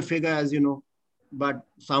won't give you a figure, as you know, but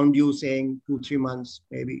sound you saying 2-3 months,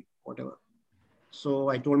 maybe, whatever. So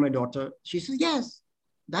I told my daughter, she says, yes,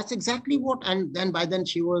 that's exactly what. And then by then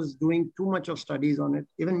she was doing too much of studies on it,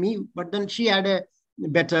 even me. But then she had a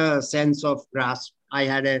better sense of grasp.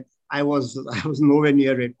 I was nowhere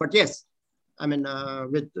near it. But yes, I mean,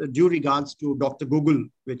 with due regards to Dr. Google,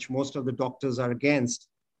 which most of the doctors are against,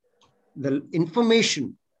 the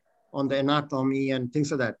information on the anatomy and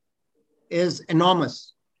things like that is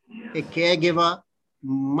enormous. A caregiver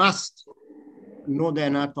must know the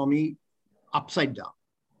anatomy upside down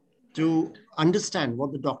to understand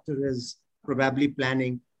what the doctor is probably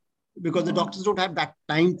planning, because the doctors don't have that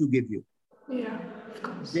time to give you. Yeah, of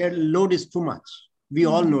course. Their load is too much. We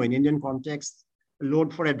all know in Indian context,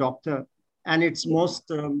 load for a doctor, and it's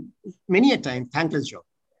many a time, thankless job.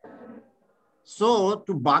 So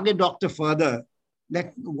to bug a doctor further,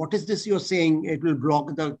 that what is this you're saying? It will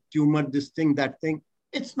block the tumor, this thing, that thing.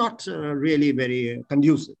 It's not really very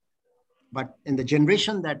conducive. But in the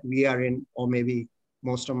generation that we are in, or maybe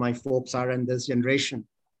most of my folks are in this generation,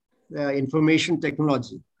 the information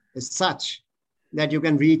technology is such that you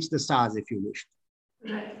can reach the stars if you wish,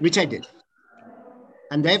 which I did.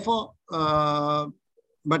 And therefore,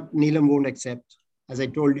 but Neelam won't accept. As I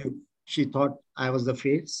told you, she thought I was the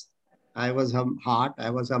face, I was her heart, I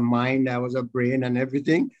was her mind, I was her brain and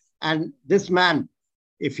everything. And this man,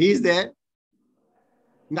 if he's there,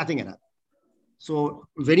 nothing can happen. So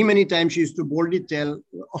very many times she used to boldly tell,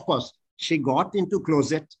 of course, she got into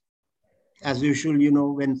closet. As usual, you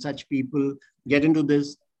know, when such people get into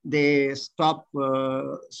this, they stop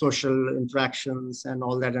social interactions and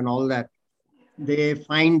all that. They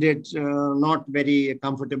find it not very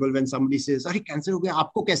comfortable when somebody says, "Arey, cancer ho gaya,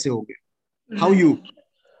 aapko kaise ho gaya? How you?"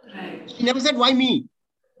 Right. She never said, "Why me?"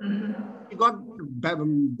 Mm-hmm. She got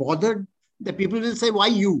bothered that people will say, "Why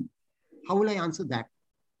you?" How will I answer that?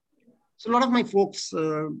 So a lot of my folks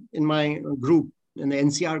in my group, in the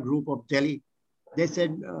NCR group of Delhi, they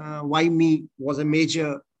said, "Why me?" was a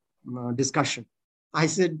major discussion. I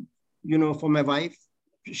said, you know, for my wife,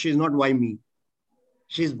 she's not why me.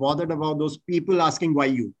 She's bothered about those people asking why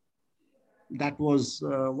you. That was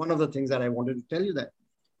one of the things that I wanted to tell you that.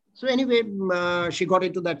 So anyway, she got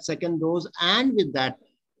into that second dose. And with that,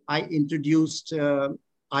 I introduced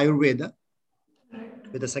Ayurveda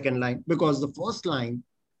with the second line, because the first line,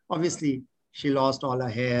 obviously, she lost all her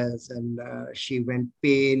hairs and she went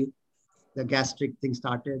pale. The gastric thing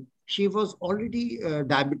started. She was already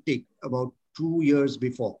diabetic about 2 years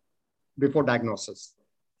before diagnosis.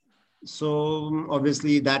 So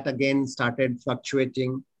obviously that again started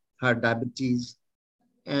fluctuating her diabetes.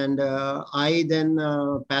 And I then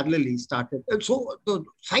parallelly started. So the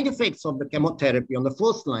side effects of the chemotherapy on the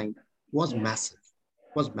first line was massive.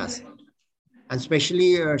 And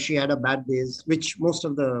especially she had a bad days, which most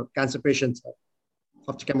of the cancer patients have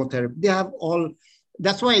of chemotherapy. They have all,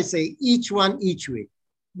 that's why I say each one, each way.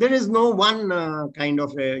 There is no one kind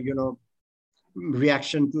of a,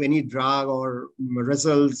 reaction to any drug or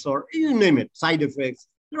results or you name it, side effects.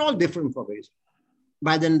 They're all different for ways.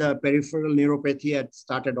 By then the peripheral neuropathy had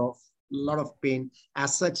started off, a lot of pain.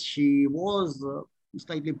 As such, she was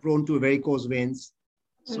slightly prone to varicose veins.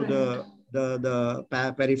 So the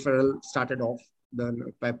peripheral started off,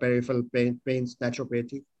 the peripheral pains,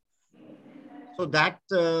 naturopathy. So that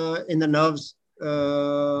in the nerves,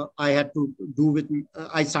 I had to do with,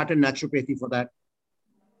 I started naturopathy for that.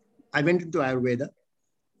 I went into Ayurveda.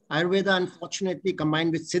 Ayurveda, unfortunately,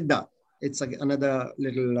 combined with Siddha. It's another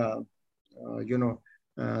little,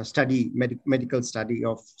 study, medical study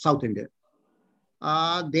of South India.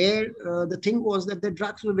 The thing was that the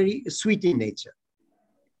drugs were very sweet in nature.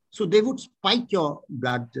 So they would spike your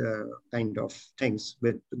blood kind of things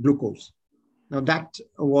with glucose. Now that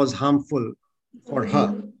was harmful for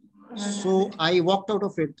her. So I walked out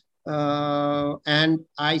of it and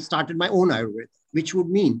I started my own Ayurveda, which would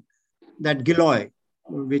mean that Giloy,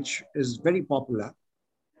 which is very popular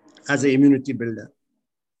as an immunity builder,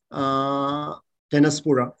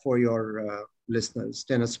 Tenaspora for your listeners,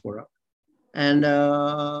 Tenaspora. And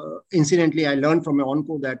incidentally, I learned from my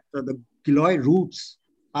onco that the Giloy roots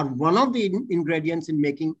are one of the ingredients in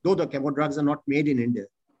making, though the chemo drugs are not made in India,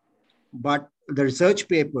 but the research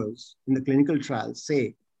papers in the clinical trials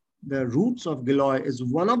say the roots of Giloy is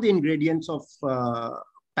one of the ingredients of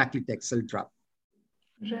paclitaxel drug.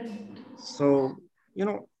 Right. So,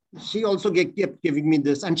 she also kept giving me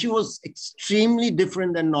this, and she was extremely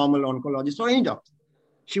different than normal oncologist or any doctor.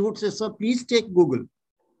 She would say, sir, please take Google.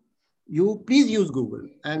 You please use Google.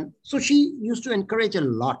 And so she used to encourage a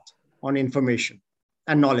lot on information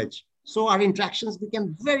and knowledge. So our interactions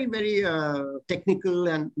became very, very technical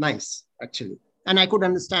and nice, actually. And I could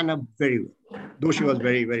understand her very well, though she was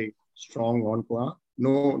very, very strong onco.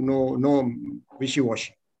 No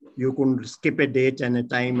wishy-washy. You couldn't skip a date and a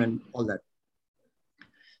time and all that.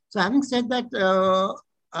 So having said that,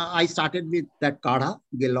 I started with that kadha,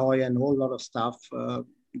 Giloy, and a whole lot of stuff.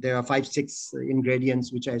 There are 5-6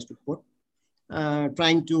 ingredients which I used to put,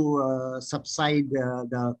 trying to subside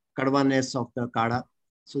the kadwaness of the kadha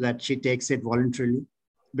so that she takes it voluntarily,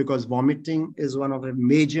 because vomiting is one of the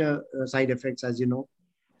major side effects, as you know.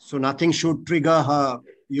 So nothing should trigger her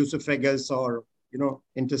esophagus or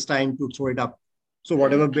intestine to throw it up. So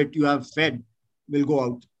whatever bit you have fed will go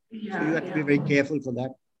out. Yeah, so you have to be very careful for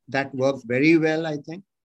that. That worked very well, I think.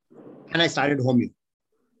 And I started homeo.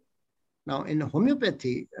 Now, in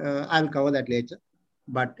homeopathy, I'll cover that later.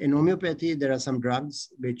 But in homeopathy, there are some drugs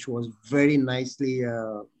which was very nicely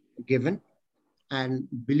given. And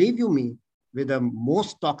believe you me, with the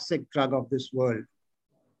most toxic drug of this world,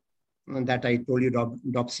 that I told you,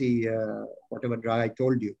 Doxy, whatever drug I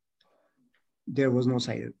told you, there was no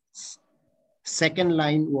side effects. Second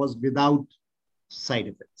line was without side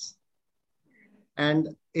effects. And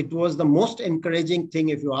it was the most encouraging thing,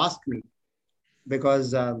 if you ask me,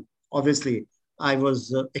 because obviously I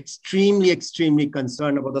was extremely, extremely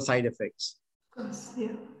concerned about the side effects. Of course,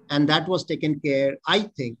 yeah. And that was taken care, I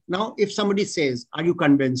think. Now, if somebody says, are you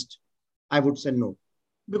convinced? I would say no,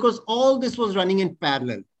 because all this was running in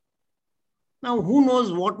parallel. Now, who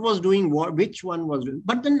knows what was doing what, which one was doing,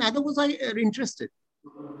 but then neither was I interested.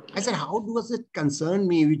 I said, how does it concern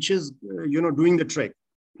me, which is, doing the trick?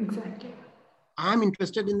 Exactly. I'm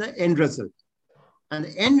interested in the end result. And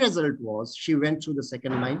the end result was she went through the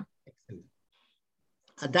second line. Excellent.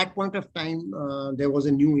 At that point of time, there was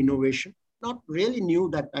a new innovation, not really new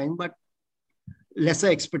that time, but lesser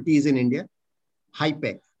expertise in India,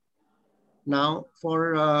 HIPEC. Now,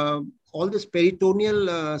 for all this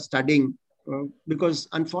peritoneal studying, because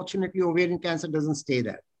unfortunately ovarian cancer doesn't stay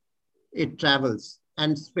there. It travels,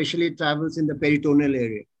 and especially it travels in the peritoneal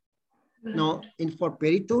area. Now, for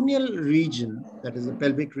peritoneal region, that is the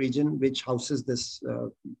pelvic region, which houses this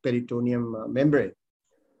peritoneum membrane,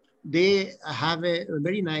 they have a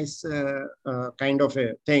very nice kind of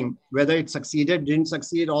a thing. Whether it succeeded, didn't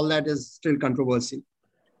succeed, all that is still controversy.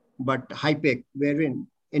 But HIPEC, wherein,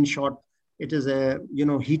 in short, it is a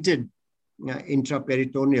heated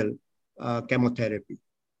intraperitoneal chemotherapy.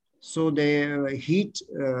 So they heat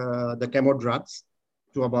the chemo drugs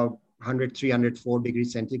to about 100, 304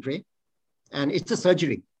 degrees centigrade. And it's a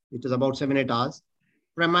surgery. It is about 7-8 hours.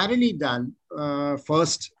 Primarily done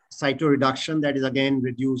first cytoreduction, that is again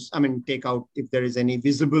take out if there is any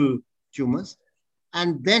visible tumors.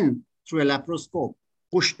 And then through a laparoscope,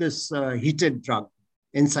 push this heated drug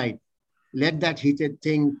inside. Let that heated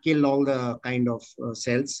thing kill all the kind of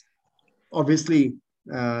cells. Obviously,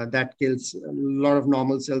 that kills a lot of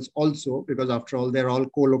normal cells also, because after all, they're all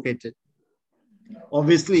co-located.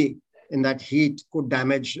 Obviously, in that heat could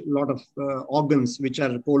damage a lot of organs which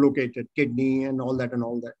are co-located, kidney and all that.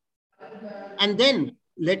 And then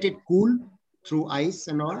let it cool through ice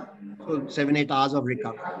and all. So 7-8 hours of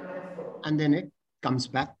recovery. And then it comes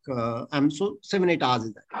back. So 7-8 hours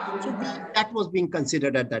is that. So that was being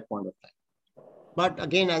considered at that point of time. But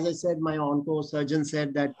again, as I said, my onco surgeon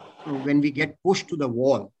said that when we get pushed to the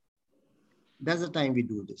wall, that's the time we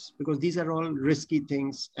do this, because these are all risky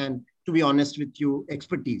things. And to be honest with you,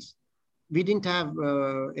 expertise. We didn't have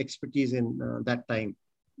expertise in that time,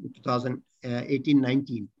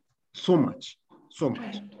 2018-19, so much.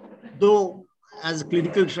 Though as a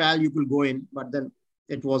clinical trial, you could go in, but then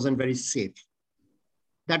it wasn't very safe.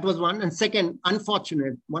 That was one. And second,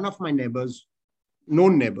 unfortunate, one of my neighbors,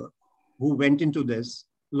 known neighbor, who went into this,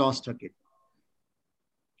 lost her kid.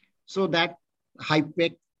 So that high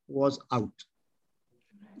pick was out.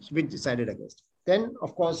 So we decided against it. Then,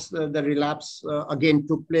 of course, the relapse again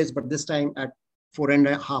took place, but this time at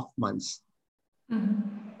 4.5 months.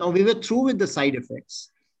 Now, we were through with the side effects.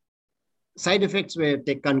 Side effects were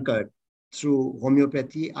concurred through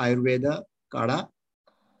homeopathy, Ayurveda, Kada,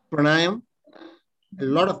 pranayam, a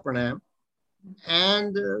lot of pranayam,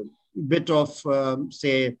 and a bit of,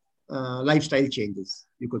 lifestyle changes.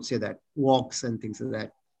 You could say that, walks and things like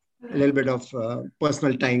that, a little bit of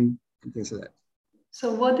personal time and things like that.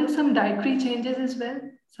 So were there some dietary changes as well?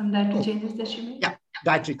 Some dietary changes that you made? Yeah,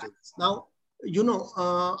 dietary changes. Now,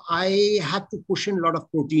 I had to push in a lot of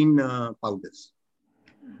protein powders.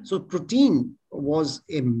 So protein was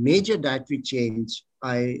a major dietary change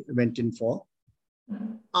I went in for.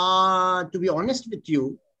 To be honest with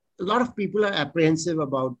you, a lot of people are apprehensive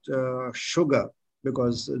about sugar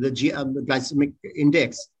because the glycemic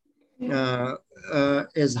index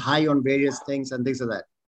is high on various things and things like that.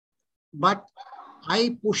 But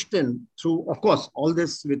I pushed in through, of course, all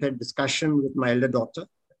this with a discussion with my elder daughter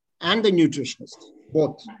and the nutritionist,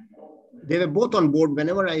 both. They were both on board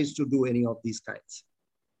whenever I used to do any of these kinds.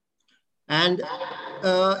 And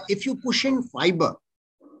if you push in fiber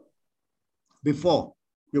before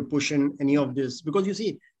you push in any of this, because you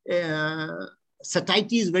see,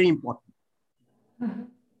 satiety is very important.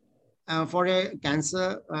 For a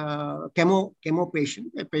cancer chemo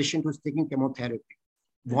patient, a patient who's taking chemotherapy,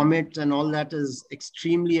 vomit and all that is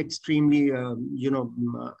extremely, extremely, a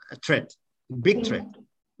threat, big threat.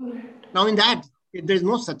 Now in that, if there's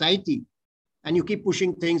no satiety and you keep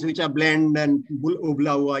pushing things which are blend and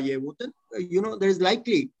ubla hua ye wo, then, there is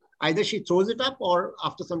likely either she throws it up or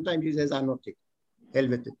after some time she says, I'm not taking, hell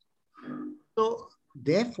with it. So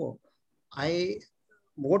therefore,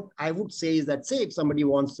 what I would say is that, say if somebody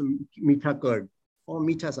wants some meetha curd or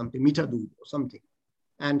meetha something, meetha doodh or something,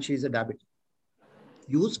 and she's a diabetic,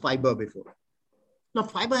 use fiber before. Now,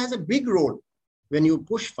 fiber has a big role. When you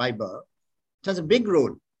push fiber, it has a big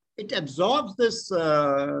role. It absorbs this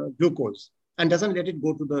glucose and doesn't let it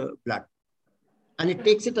go to the blood. And it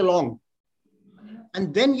takes it along.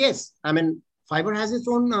 And then, yes, fiber has its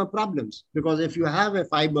own problems, because if you have a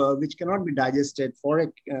fiber which cannot be digested for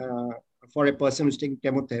a person who's taking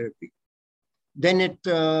chemotherapy, then it,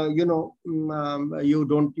 you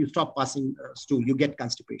stop passing stool, you get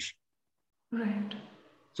constipation. Right.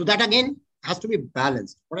 So that again has to be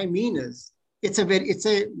balanced. What I mean is,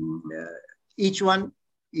 each one,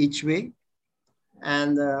 each way,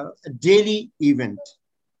 and a daily event.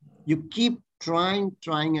 You keep trying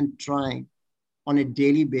on a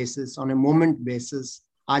daily basis, on a moment basis.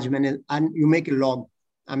 And you make a log.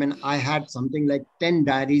 I had something like 10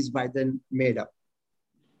 diaries by then made up,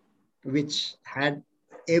 which had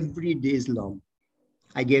every day's long.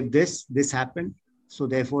 I gave this happened. So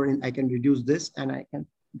therefore I can reduce this and I can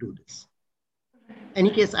do this. In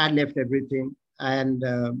any case, I left everything and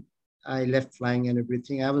I left flying and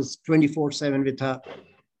everything. I was 24/7 with her.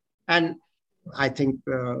 And I think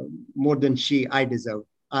more than I deserve.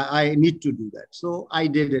 I need to do that. So I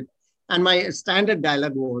did it. And my standard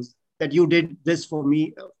dialogue was that you did this for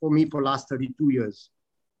me for last 32 years.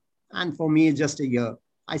 And for me, just a year.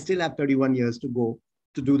 I still have 31 years to go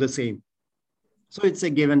to do the same. So it's a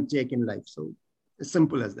give and take in life. So as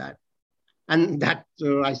simple as that. And that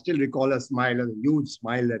I still recall a smile, a huge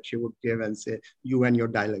smile that she would give and say, you and your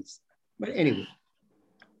dialects. But anyway,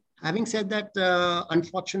 having said that,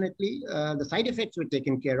 unfortunately, the side effects were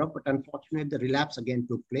taken care of, but unfortunately, the relapse again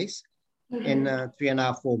took place in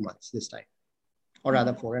 3.5, 4 months this time, or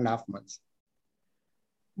rather 4.5 months.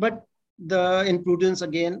 But in prudence,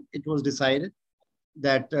 again, it was decided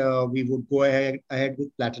that we would go ahead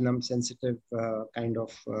with platinum sensitive kind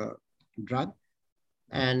of drug,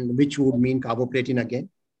 and which would mean carboplatin again,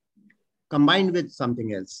 combined with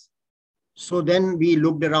something else. So then we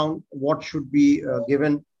looked around what should be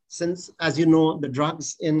given, since, as you know, the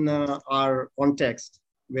drugs in our context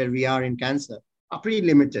where we are in cancer are pretty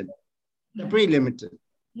limited. They're pretty limited.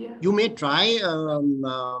 Yeah. You may try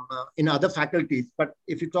in other faculties, but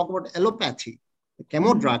if you talk about allopathy, the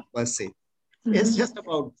chemo drug per se, it's just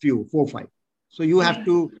about 4, 5. So you have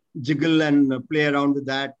to jiggle and play around with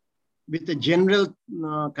that, with a general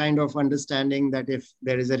kind of understanding that if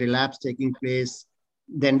there is a relapse taking place,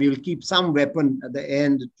 then we will keep some weapon at the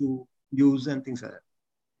end to use and things like that.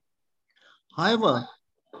 However,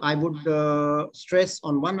 I would stress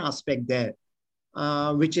on one aspect there,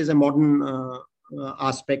 which is a modern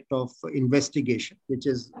aspect of investigation, which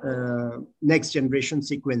is next generation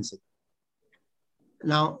sequencing.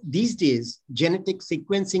 Now, these days, genetic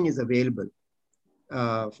sequencing is available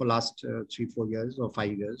for last 3-4 years or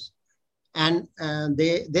 5 years. And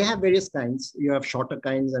they have various kinds. You have shorter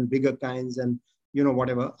kinds and bigger kinds and,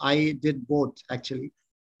 whatever. I did both, actually,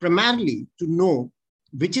 primarily to know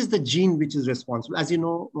which is the gene which is responsible. As you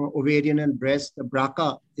know, ovarian and breast, the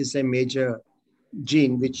BRCA is a major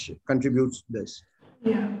gene which contributes to this.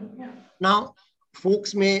 Yeah. Now,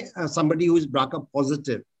 folks somebody who is BRCA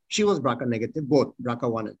positive, she was BRCA negative, both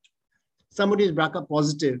BRCA1 and 2. Somebody who is BRCA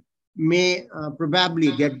positive may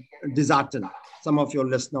probably get disheartened, some of your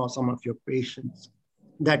listeners, some of your patients,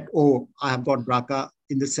 that, oh, I have got BRCA,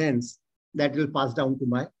 in the sense that will pass down to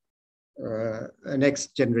my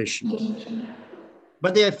next generation.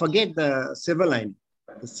 But they forget the silver lining.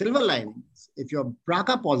 The silver lining is, if you're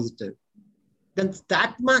BRCA positive, then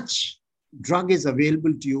that much drug is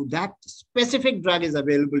available to you, that specific drug is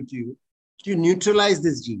available to you to neutralize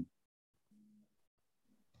this gene.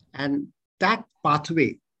 And that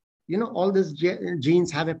pathway, all these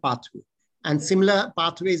genes have a pathway, and similar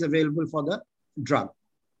pathway is available for the drug.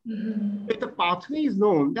 Mm-hmm. If the pathway is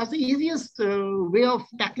known, that's the easiest way of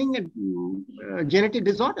tackling a genetic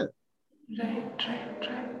disorder.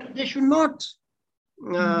 Right. They should not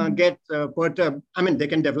get perturbed. I mean, they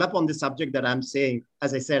can develop on the subject that I'm saying.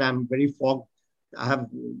 As I said, I'm very fogged. I have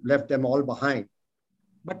left them all behind.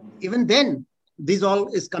 But even then, this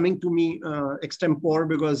all is coming to me extempore,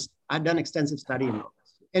 because I've done extensive study in all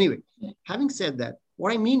this. Anyway, having said that,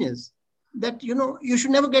 what I mean is that, you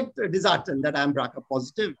should never get disheartened that I'm BRCA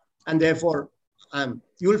positive, and therefore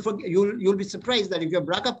you'll be surprised that if you're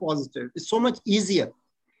BRCA positive, it's so much easier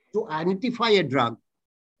to identify a drug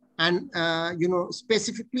and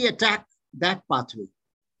specifically attack that pathway,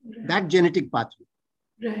 that genetic pathway.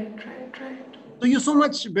 Right. So you're so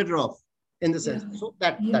much better off in the sense. Yeah. So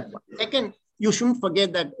that one. Second, you shouldn't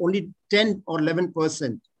forget that only 10 or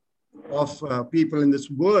 11% of people in this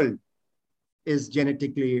world is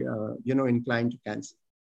genetically, inclined to cancer.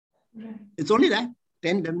 Right. It's only that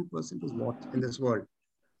 10, 11% is what in this world.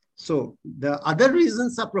 So the other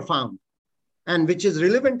reasons are profound, and which is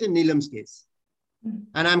relevant in Neelam's case. Mm-hmm.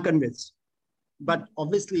 And I'm convinced. But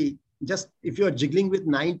obviously, just if you're jiggling with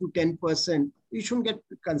 9 to 10%, you shouldn't get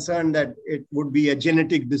concerned that it would be a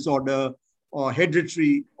genetic disorder or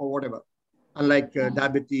hereditary or whatever, unlike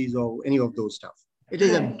diabetes or any of those stuff. It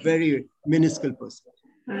is a very minuscule percentage.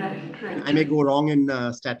 Right. I may go wrong in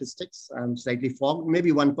statistics. I'm slightly fogged,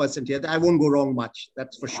 maybe 1% here. I won't go wrong much,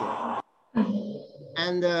 that's for sure.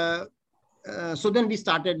 And so then we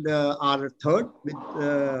started our third with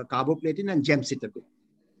carboplatin and gemcitabine.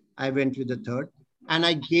 I went with the third, and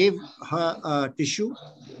I gave her tissue,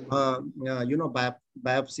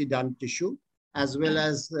 biopsy done tissue, as well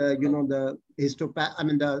as the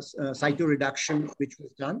cytoreduction, which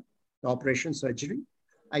was done, the operation surgery.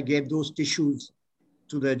 I gave those tissues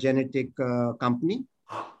to the genetic company.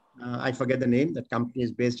 I forget the name. That company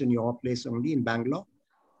is based in your place only, in Bangalore.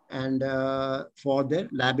 And for their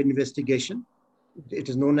lab investigation, it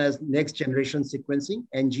is known as next generation sequencing,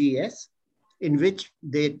 NGS, in which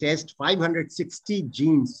they test 560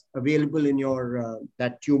 genes available in your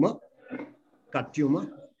that tumor, gut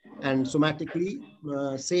tumor, and somatically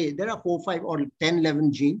say there are 4, 5, or 10,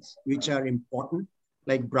 11 genes which are important,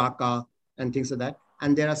 like BRCA and things like that.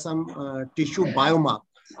 And there are some tissue biomarkers.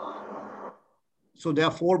 So there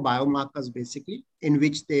are 4 biomarkers basically in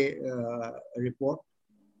which they report,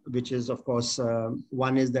 which is, of course,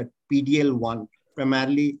 one is that PDL1.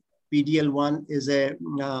 Primarily, PDL1 is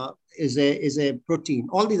a protein.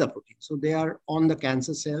 All these are proteins. So they are on the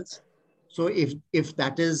cancer cells. So if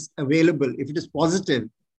that is available, if it is positive,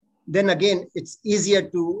 then again, it's easier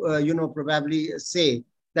to, probably say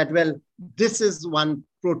that, well, this is one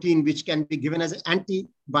protein which can be given as an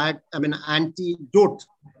antidote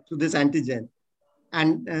to this antigen.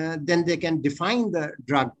 And then they can define the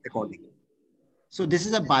drug accordingly. So this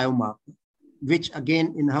is a biomarker, which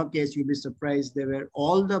again, in her case, you'll be surprised,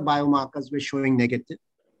 all the biomarkers were showing negative,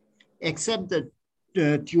 except the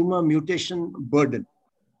tumor mutation burden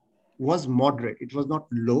was moderate. It was not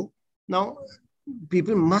low. Now,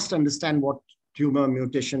 people must understand what tumor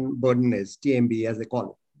mutation burden is, TMB as they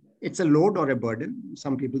call it. It's a load or a burden.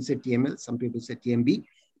 Some people say TML, some people say TMB,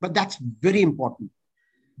 but that's very important.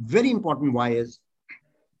 Very important. Why is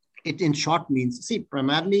it in short means, see,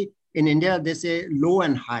 primarily in India, they say low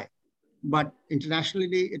and high, but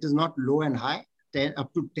internationally, it is not low and high. 10,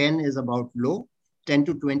 up to 10 is about low, 10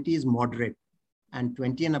 to 20 is moderate, and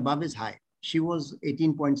 20 and above is high. She was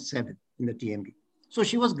 18.7 in the TMB. So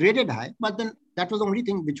she was graded high, but then that was the only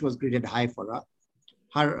thing which was graded high for her.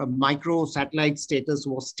 Her microsatellite status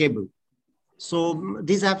was stable. So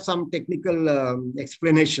these have some technical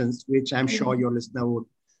explanations, which I'm sure your listener would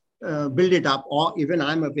build it up, or even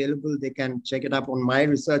I'm available. They can check it up on my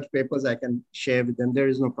research papers. I can share with them. There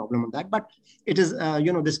is no problem on that. But it is,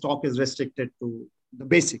 this talk is restricted to the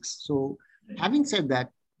basics. So having said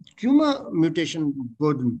that, tumor mutation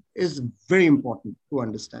burden is very important to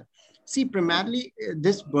understand. See, primarily,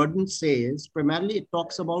 this burden primarily it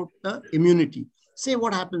talks about the immunity. Say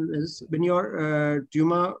what happens is when your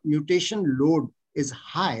tumor mutation load is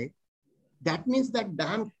high, that means that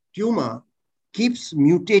damn tumor keeps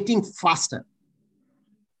mutating faster.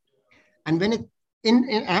 And when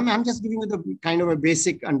I'm just giving you the kind of a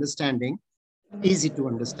basic understanding, easy to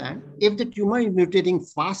understand. If the tumor is mutating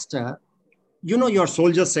faster, your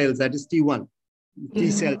soldier cells, that is T1,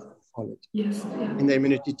 T cells, call it, in the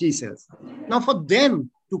immunity T cells. Now for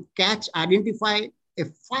them to identify a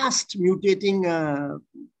fast mutating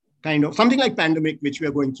kind of, something like pandemic, which we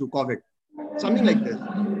are going through, COVID, something like this,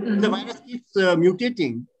 the virus keeps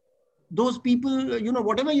mutating. Those people,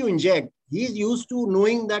 whatever you inject, he's used to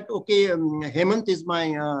knowing that, okay, Hemant is my,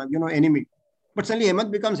 enemy. But suddenly Hemant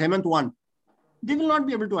becomes Hemant 1. They will not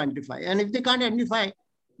be able to identify. And if they can't identify,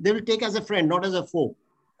 they will take as a friend, not as a foe.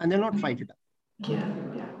 And they'll not fight it up. Yeah.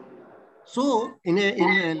 So in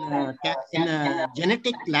a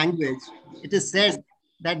genetic language, it is said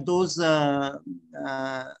that those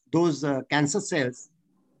cancer cells,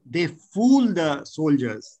 they fool the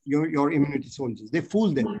soldiers, your immunity soldiers. They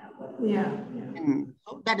fool them. Yeah.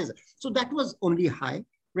 So that is it. So that was only high.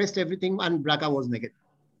 Rest everything, and BRCA was negative.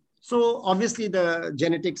 So obviously the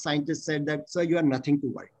genetic scientist said that, sir, you have nothing to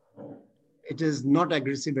worry. It is not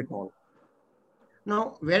aggressive at all.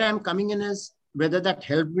 Now, where I'm coming in is whether that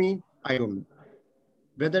helped me, I don't know.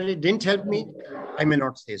 Whether it didn't help me, I may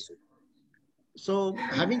not say so. So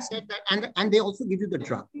having said that, and they also give you the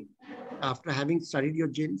drug. After having studied your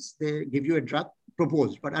genes, they give you a drug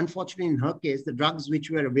proposed. But unfortunately, in her case, the drugs which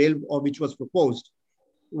were available or which was proposed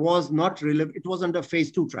was not relevant. It was under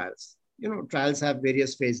phase 2 trials. Trials have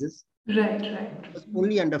various phases. Right. It was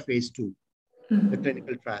only under phase 2, the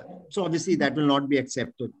clinical trial. So obviously that will not be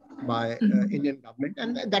accepted by Indian government,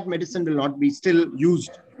 and that medicine will not be still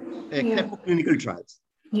used except for clinical trials.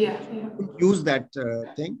 Use that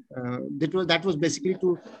thing. That was basically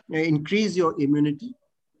to increase your immunity,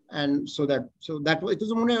 and so that it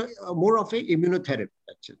was more of a immunotherapy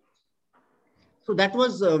actually. So that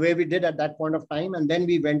was where we did at that point of time, and then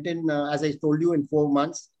we went in, as I told you, in 4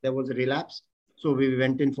 months there was a relapse. So we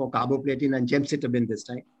went in for carboplatin and gemcitabine this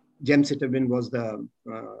time. Gemcitabine was the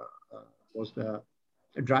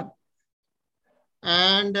drug,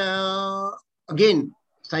 and again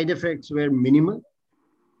side effects were minimal.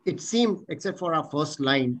 It seemed, except for our first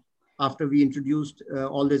line, after we introduced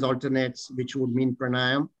all these alternates, which would mean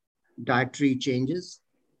pranayam, dietary changes,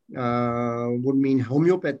 would mean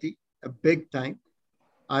homeopathy, a big time,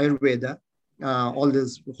 Ayurveda, all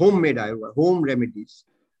this homemade Ayurveda, home remedies.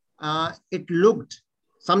 It looked,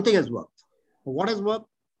 something has worked. What has worked?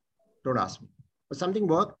 Don't ask me. But something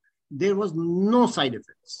worked. There was no side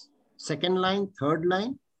effects. Second line, third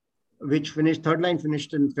line, third line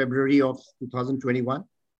finished in February of 2021.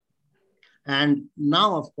 And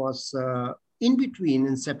now, of course, in between,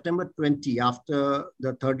 in September 20, after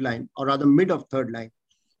the third line, or rather mid of third line,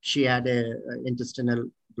 she had an intestinal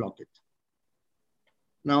blockage.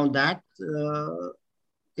 Now that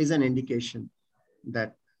is an indication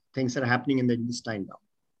that things are happening in the intestine now.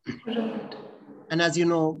 Right. And as you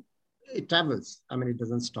know, it travels. I mean, it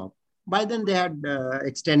doesn't stop. By then they had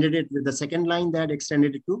extended it with the second line, they had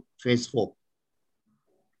extended it to phase 4.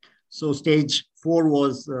 So stage 4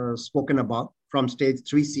 was spoken about. From stage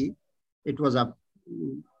 3C, it was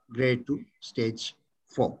upgrade to stage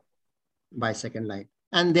 4 by second line.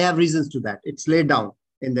 And they have reasons to that. It's laid down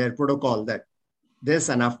in their protocol that this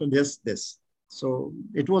and after this. So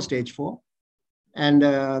it was stage 4. And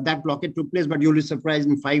that blockade took place, but you'll be surprised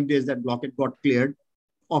in 5 days that blockade got cleared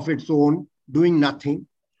of its own, doing nothing.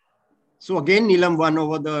 So again, Neelam won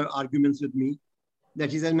over the arguments with me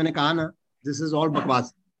that he said, "Maine kaha na, this is all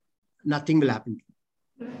bakwas. Nothing will happen to you."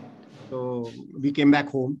 So we came back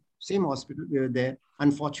home, same hospital, we were there.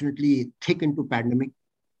 Unfortunately, thick into pandemic,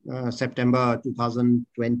 September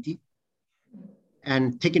 2020,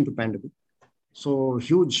 and thick into pandemic. So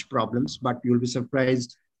huge problems, but you'll be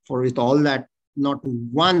surprised with all that, not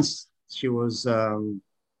once she was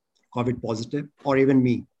COVID positive, or even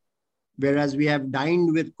me. Whereas we have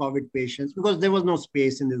dined with COVID patients because there was no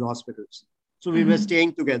space in these hospitals. So we were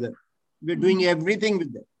staying together. We're doing everything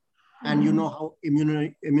with them. And you know how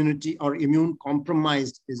immunity or immune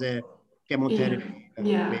compromised is a chemotherapy.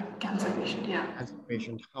 Cancer patient, Cancer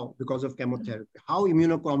patient, how? Because of chemotherapy. How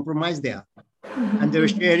immunocompromised they are. And they were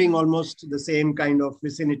sharing almost the same kind of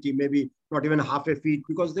vicinity, maybe not even half a feet,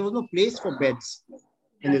 because there was no place for beds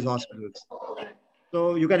in these hospitals.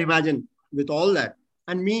 So you can imagine with all that,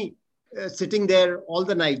 and me sitting there all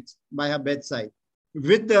the night by her bedside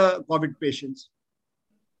with the COVID patients,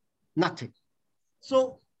 nothing.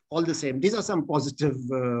 So all the same, these are some positive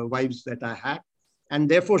vibes that I had. And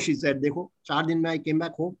therefore she said, Dekho, 4 din mein I came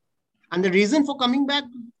back home. And the reason for coming back,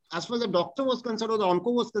 as far as the doctor was concerned or the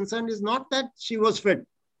onco was concerned, is not that she was fit.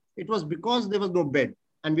 It was because there was no bed.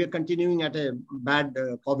 And we are continuing at a bad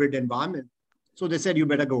COVID environment. So they said, you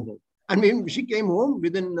better go home. And when she came home,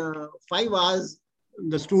 within 5 hours,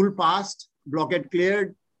 the stool passed, blockade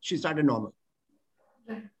cleared, she started normal.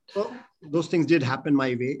 So those things did happen my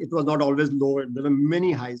way. It was not always low. There were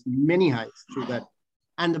many highs through that.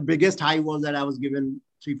 And the biggest high was that I was given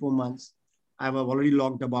 3-4 months. I have already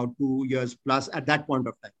logged about 2 years plus at that point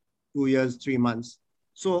of time, 2 years, 3 months.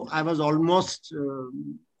 So I was almost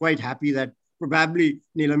quite happy that probably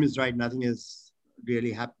Neelam is right. Nothing is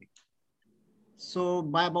really happening. So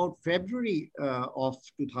by about February of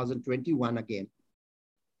 2021 again,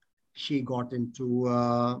 she got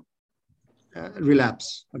into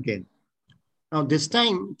relapse again. Now this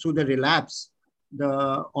time through the relapse,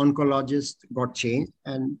 the oncologist got changed,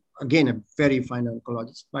 and again, a very fine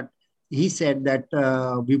oncologist, but he said that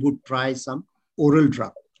we would try some oral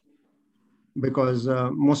drug because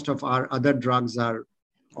most of our other drugs are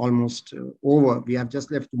almost over. We have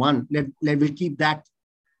just left one. We'll keep that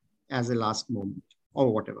as a last moment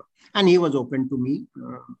or whatever. And he was open to me.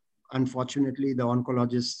 Unfortunately, the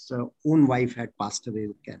oncologist's own wife had passed away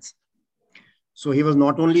with cancer. So he was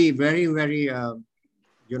not only very, very,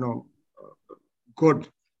 good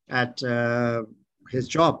at his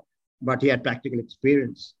job, but he had practical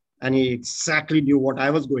experience. And he exactly knew what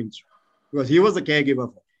I was going through because he was a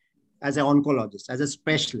caregiver as an oncologist, as a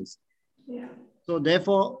specialist. Yeah. So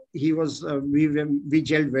therefore, he was, we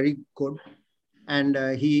gelled very good. And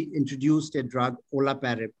he introduced a drug,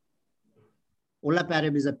 olaparib.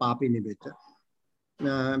 Olaparib is a PARP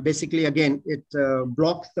inhibitor. Basically, again, it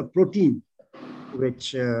blocks the protein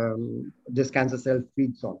which this cancer cell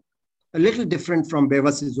feeds on. A little different from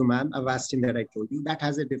bevacizumab, Avastin that I told you. That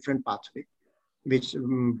has a different pathway, which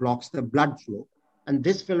blocks the blood flow. And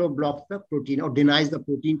this fellow blocks the protein or denies the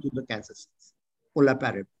protein to the cancer cells.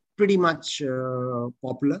 Olaparib, pretty much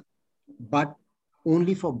popular, but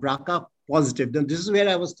only for BRCA positive. This is where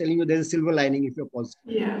I was telling you there's a silver lining if you're positive.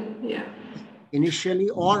 Yeah. Initially,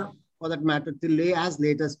 or for that matter, till as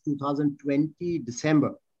late as 2020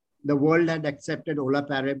 December, the world had accepted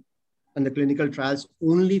olaparib and the clinical trials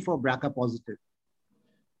only for BRCA positive.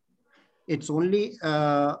 It's only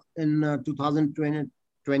in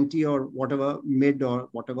 2020 or whatever, mid or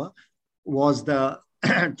whatever, was the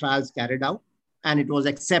trials carried out, and it was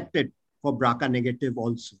accepted for BRCA negative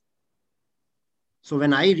also. So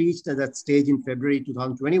when I reached that stage in February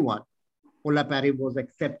 2021, olaparib was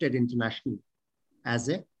accepted internationally as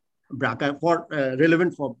a BRCA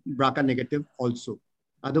relevant for BRCA negative also.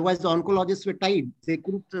 Otherwise, the oncologists were tied. They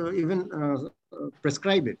couldn't even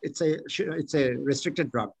prescribe it. It's a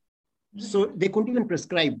restricted drug. So they couldn't even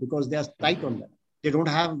prescribe because they are tight on that. They don't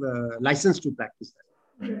have a license to practice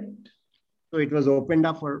that. Right. So it was opened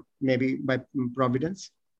up for maybe by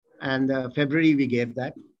Providence. And February, we gave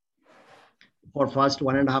that for first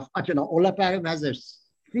 1.5. Actually, now, olaparib has a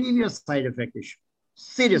serious side effect issue.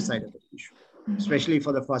 Serious side effect issue, especially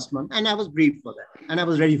for the first month. And I was briefed for that. And I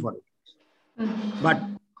was ready for it. But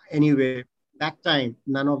anyway, that time,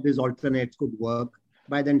 none of these alternates could work.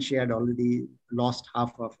 By then, she had already lost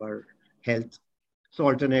half of her health. So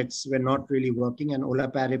alternates were not really working, and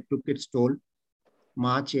olaparib took its toll.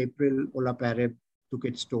 March, April, olaparib took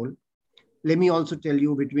its toll. Let me also tell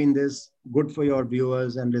you between this, good for your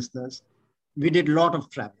viewers and listeners, we did a lot of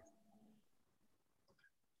travel.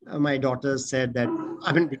 My daughters said that,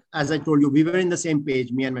 as I told you, we were in the same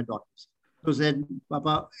page, me and my daughters. So said,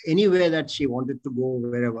 Papa, anywhere that she wanted to go,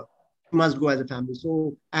 wherever, must go as a family.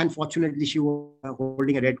 So, and fortunately, she was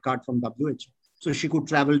holding a red card from WHO. So she could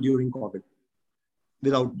travel during COVID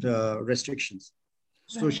without restrictions.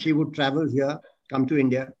 So she would travel here, come to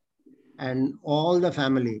India, and all the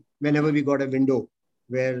family, whenever we got a window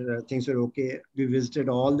where things were okay, we visited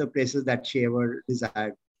all the places that she ever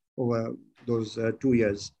desired over those 2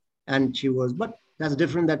 years. And she was, but that's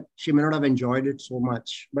different that she may not have enjoyed it so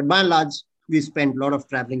much. But by and large, we spent a lot of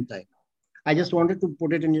traveling time. I just wanted to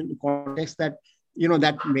put it in the context that,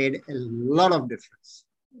 that made a lot of difference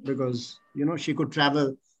because, she could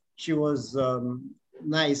travel. She was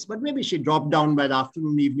nice, but maybe she dropped down by the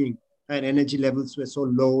afternoon, evening. Her energy levels were so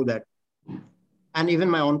low that And even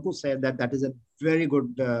my onco said that that is a very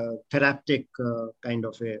good therapeutic kind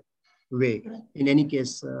of a way. In any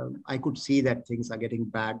case, I could see that things are getting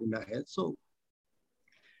bad in her health. So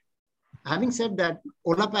having said that,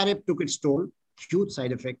 olaparib took its toll, huge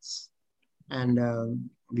side effects, and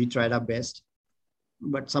we tried our best.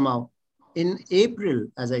 But somehow, in April,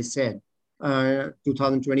 as I said,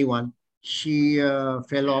 2021, she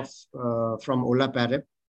fell off from olaparib.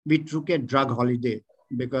 We took a drug holiday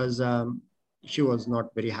because she was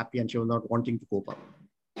not very happy and she was not wanting to cope up.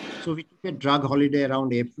 So we took a drug holiday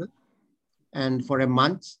around April and for a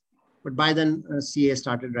month. But by then, CA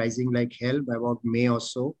started rising like hell by about May or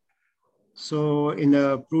so. So in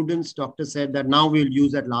the prudence, doctor said that now we'll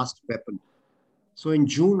use that last weapon. So in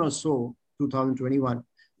June or so, 2021,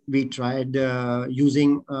 we tried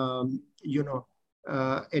using, a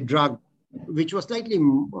drug which was slightly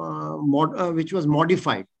which was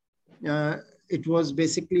modified. It was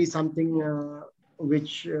basically something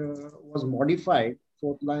which was modified.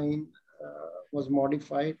 Fourth line was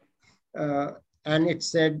modified, and it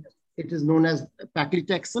said it is known as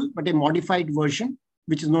paclitaxel, but a modified version,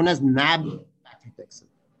 which is known as nab-paclitaxel.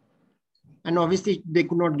 And obviously, they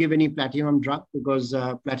could not give any platinum drug because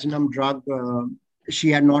platinum drug, she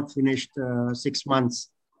had not finished 6 months.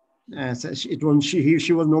 So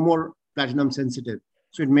she was no more platinum sensitive.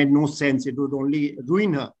 So it made no sense. It would only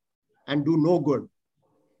ruin her and do no good.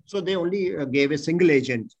 So they only gave a single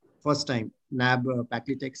agent first time,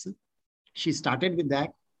 nab-paclitaxel. She started with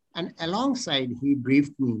that. And alongside, he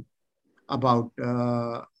briefed me about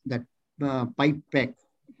that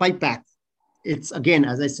PIPAC. It's again,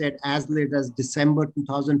 as I said, as late as December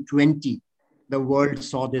 2020, the world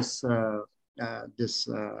saw this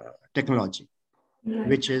technology,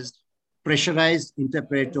 which is pressurized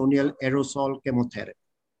interperitoneal aerosol chemotherapy.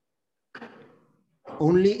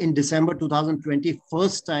 Only in December 2020,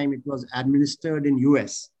 first time it was administered in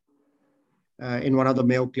US, in one of the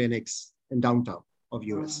Mayo clinics in downtown of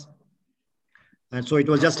US. And so it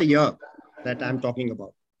was just a year that I'm talking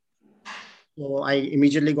about. So I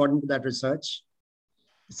immediately got into that research.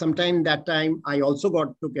 Sometime that time, I also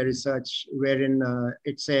took a research wherein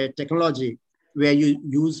it's a technology where you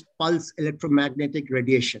use pulse electromagnetic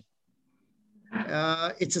radiation.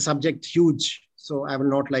 It's a subject huge, so I will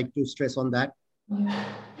not like to stress on that.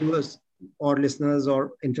 Viewers or listeners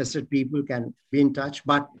or interested people can be in touch,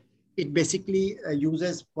 but it basically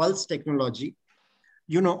uses pulse technology.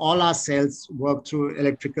 All our cells work through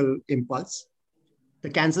electrical impulse. The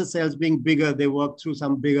cancer cells being bigger, they work through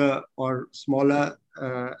some bigger or smaller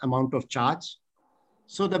amount of charge.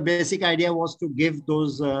 So the basic idea was to give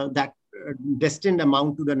those that destined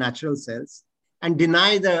amount to the natural cells and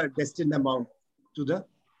deny the destined amount to the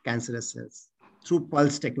cancerous cells through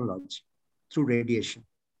pulse technology, through radiation.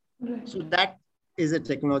 Right. So that is a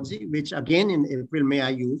technology which again in April, May I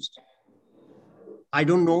used. I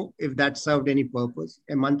don't know if that served any purpose.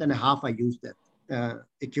 A month and a half I used that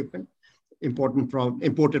equipment.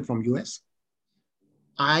 Imported from US.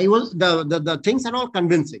 The things are all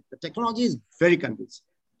convincing. The technology is very convincing.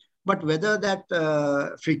 But whether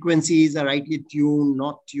that frequencies are rightly tuned,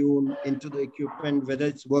 not tuned into the equipment, whether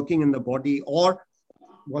it's working in the body or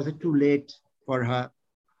was it too late for her,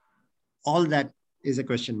 all that is a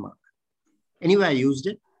question mark. Anyway, I used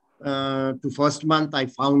it. To first month, I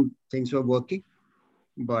found things were working.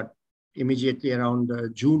 But immediately around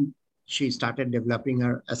June, she started developing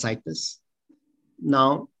her ascites.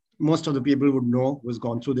 Now, most of the people would know who's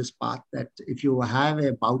gone through this path that if you have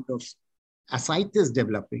a bout of ascites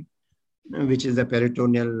developing, which is the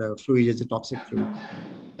peritoneal fluid, is a toxic fluid,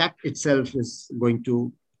 that itself is going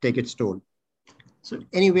to take its toll. So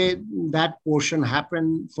anyway, that portion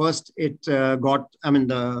happened. First,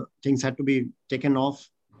 the things had to be taken off.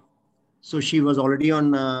 So she was already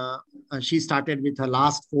on, she started with her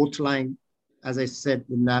last fourth line, as I said,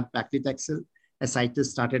 with nab-paclitaxel.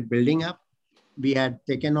 Ascites started building up. We had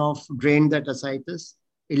taken off, drained that ascites.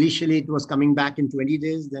 Initially, it was coming back in 20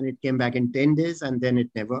 days, then it came back in 10 days, and then it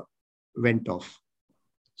never went off.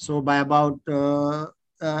 So by about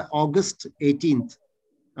August 18th,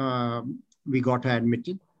 we got her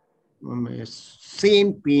admitted.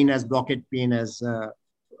 Same pain as blockade pain as a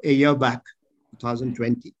year back,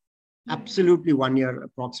 2020. Absolutely 1 year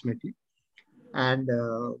approximately. And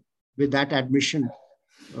with that admission,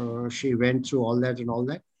 she went through all that and all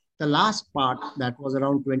that. The last part, that was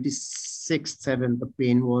around 26/7, the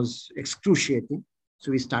pain was excruciating.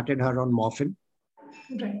 So we started her on morphine.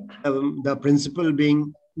 Right. The principle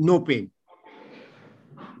being no pain.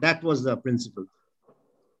 That was the principle.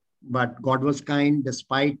 But God was kind.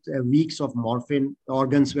 Despite weeks of morphine,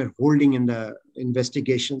 organs were holding in the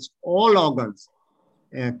investigations, all organs.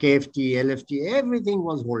 KFT, LFT, everything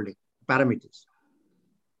was holding parameters.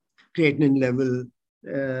 Creatinine level,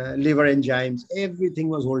 liver enzymes, everything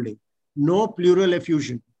was holding. No pleural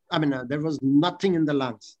effusion. I mean, there was nothing in the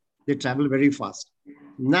lungs. They travel very fast.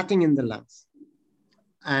 Nothing in the lungs.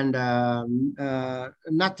 And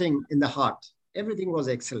nothing in the heart. Everything was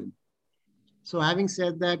excellent. So having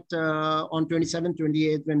said that, on 27th,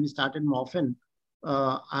 28th, when we started morphine,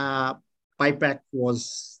 PIPAC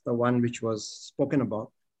was the one which was spoken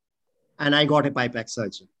about. And I got a PIPAC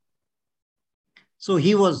surgeon. So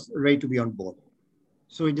he was ready to be on board.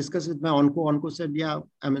 So we discussed with my onco. Onco said, yeah,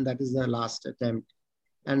 I mean, that is the last attempt.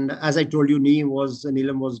 And as I told you,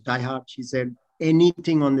 Neelam was diehard. She said,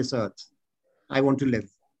 anything on this earth, I want to live.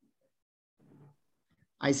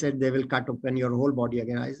 I said, they will cut open your whole body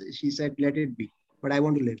again. She said, let it be, but I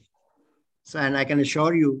want to live. So, and I can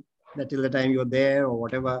assure you that till the time you're there or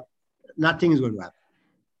whatever, nothing is going to happen.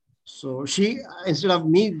 So she, instead of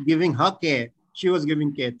me giving her care, she was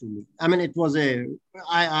giving care to me. I mean, it was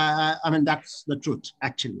I mean, that's the truth,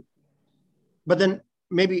 actually. But then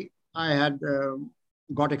maybe I had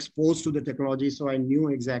got exposed to the technology, so I knew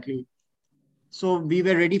exactly. So we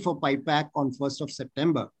were ready for PIPAC on 1st of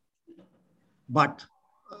September. But,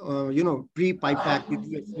 pre-PIPAC, we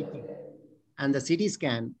do a CT. And the CT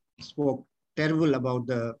scan spoke terrible about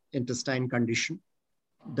the intestine condition.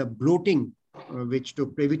 The bloating,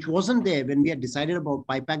 which wasn't there when we had decided about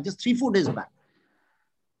PIPAC just 3-4 days back.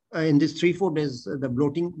 In these 3-4 days, the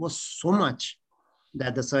bloating was so much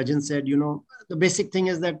that the surgeon said, the basic thing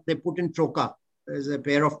is that they put in trocar. There's a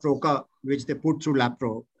pair of trocar which they put through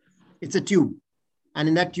lapro. It's a tube. And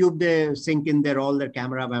in that tube, they sink in there all their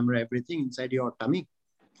camera, everything inside your tummy.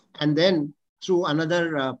 And then through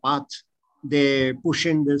another path, they push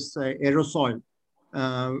in this aerosol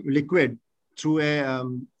liquid through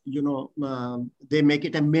they make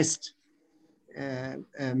it a mist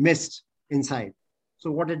inside. So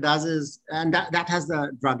what it does is, and that has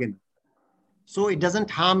the drug in it. So it doesn't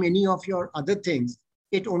harm any of your other things.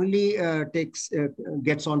 It only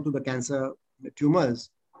gets onto the cancer tumors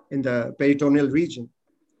in the peritoneal region,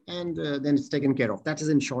 and then it's taken care of. That is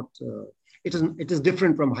in short. It is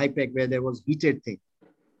different from HIPEC where there was heated thing.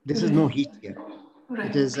 This is no heat here. Right.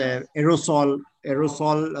 It is aerosol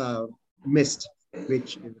mist,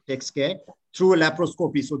 which takes care through a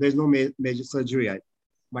laparoscopy. So there's no major surgery.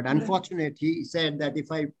 But unfortunately, he said that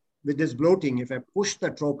with this bloating, if I push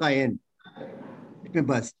the trocar in, it may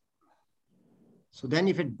burst. So then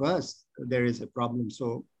if it bursts, there is a problem.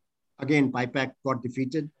 So again, PIPAC got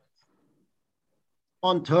defeated.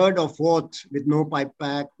 On 3rd or 4th, with no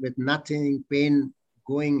PIPAC, with nothing, pain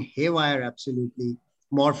going haywire, absolutely.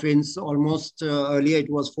 Morphines, almost earlier it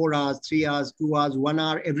was 4 hours, 3 hours, 2 hours, 1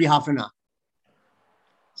 hour, every half an hour.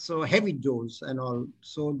 So heavy dose and all.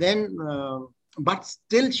 So then, but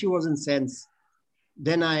still she was in sense.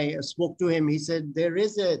 Then I spoke to him. He said, there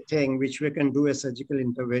is a thing which we can do a surgical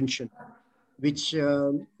intervention, which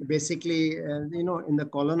basically, in the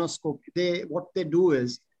colonoscopy, what they do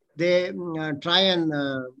is they try and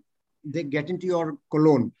they get into your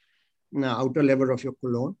colon, outer level of your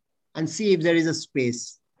colon, and see if there is a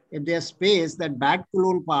space. If there's space, that bad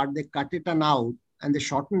colon part, they cut it out and they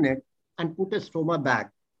shorten it and put a stoma bag.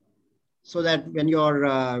 So that when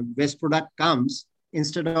your waste product comes,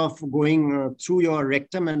 instead of going through your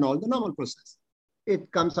rectum and all the normal process,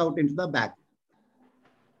 it comes out into the bag,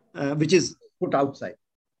 which is put outside.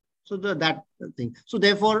 So that thing. So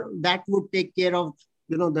therefore, that would take care of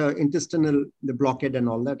the intestinal, the blockade and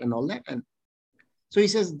all that. And so he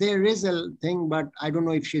says, there is a thing, but I don't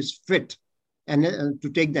know if she's fit and to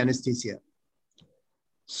take the anesthesia.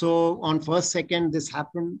 So on 1st, 2nd, this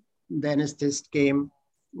happened. The anesthetist came,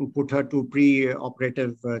 put her to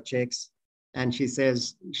pre-operative checks. And she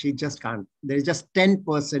says, she just can't. There is just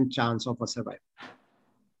 10% chance of a survival.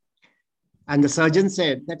 And the surgeon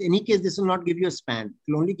said that in any case, this will not give you a span.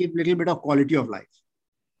 It will only give a little bit of quality of life.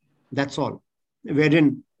 That's all.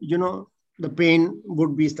 Wherein, the pain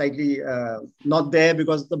would be slightly not there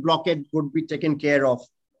because the blockade would be taken care of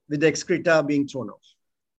with the excreta being thrown off.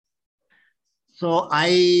 So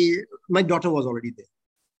my daughter was already there.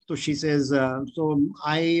 So she says, so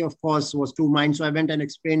I, of course, was two minds. So I went and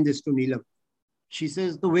explained this to Neelam. She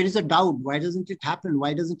says, where is the doubt? Why doesn't it happen?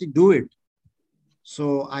 Why doesn't it do it?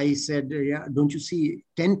 So I said, yeah, don't you see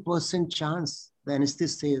 10% chance, the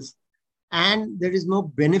anesthetist says, and there is no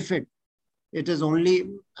benefit. It is only,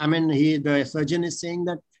 the surgeon is saying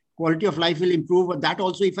that quality of life will improve, but that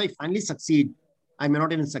also, if I finally succeed, I may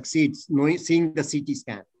not even succeed, seeing the CT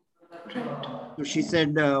scan. So she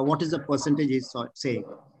said, what is the percentage he's saying?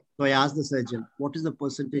 So I asked the surgeon, what is the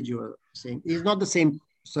percentage you are saying? He's not the same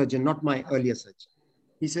surgeon, not my earlier surgeon.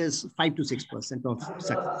 He says 5 to 6% of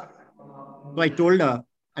success. So I told her,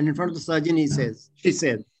 and in front of the surgeon, she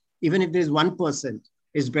said, even if there is 1%,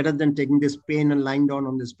 it's better than taking this pain and lying down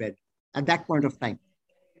on this bed at that point of time.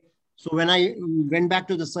 So when I went back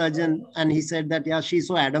to the surgeon and he said that, yeah, she's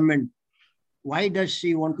so adamant. Why does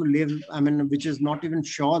she want to live? I mean, which is not even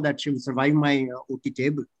sure that she will survive my OT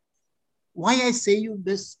table. Why I say you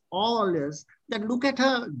this all is that look at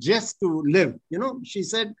her just to live. You know, she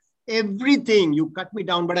said, everything, you cut me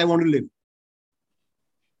down, but I want to live.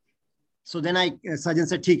 So then surgeon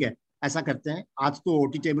said, ठीक है, ऐसा करते हैं, आज तो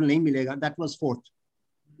OT table नहीं मिलेगा. That was 4th.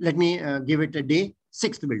 Let me give it a day.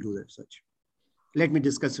 6th we'll do the research. Let me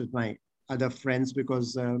discuss with my other friends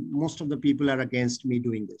because most of the people are against me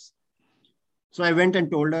doing this. So I went and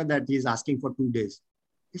told her that he's asking for 2 days.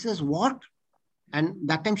 He says, what? And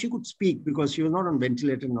that time she could speak because she was not on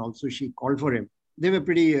ventilator and also she called for him. They were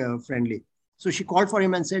pretty friendly. So she called for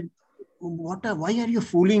him and said, why are you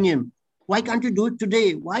fooling him? Why can't you do it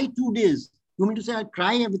today? Why 2 days? You mean to say I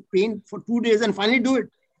cry with pain for 2 days and finally do it?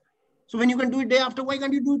 So when you can do it day after, why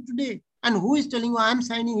can't you do it today? And who is telling you I'm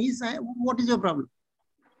signing? He's signing. What is your problem?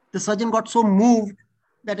 The surgeon got so moved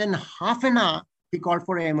that in half an hour, he called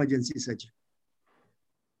for an emergency surgery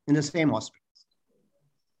in the same hospital.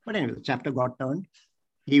 But anyway, the chapter got turned.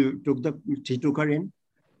 He took her in.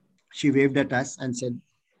 She waved at us and said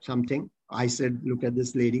something. I said, look at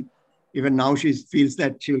this lady. Even now she feels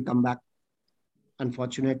that she will come back.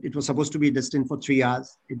 Unfortunate. It was supposed to be destined for 3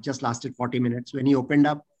 hours. It just lasted 40 minutes. When he opened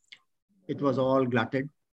up, it was all glutted.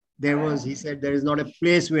 He said, there is not a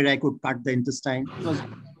place where I could cut the intestine. It was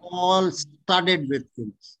all studded with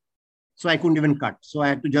things. So I couldn't even cut. So I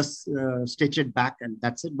had to just stitch it back and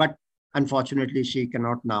that's it. But unfortunately, she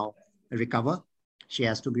cannot now recover. She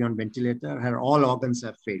has to be on ventilator. Her all organs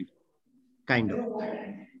have failed, kind of.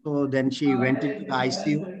 So then she went into the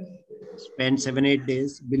ICU, spent 7-8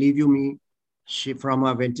 days. Believe you me, from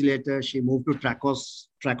her ventilator, she moved to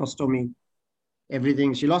tracheostomy.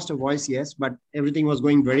 Everything. She lost her voice, yes, but everything was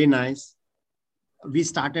going very nice. We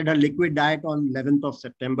started her liquid diet on 11th of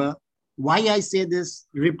September. Why I say this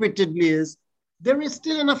repeatedly is there is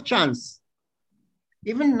still enough chance.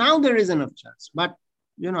 Even now there is enough chance, but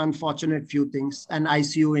unfortunate few things. And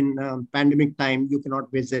ICU in pandemic time, you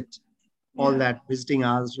cannot visit all that visiting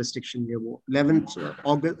hours restriction.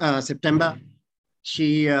 11th September,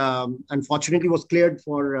 she unfortunately was cleared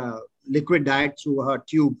for liquid diet through her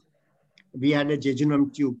tube. We had a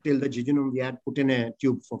jejunum tube. Till the jejunum, we had put in a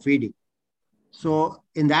tube for feeding. So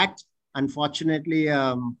in that, unfortunately,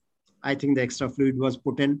 I think the extra fluid was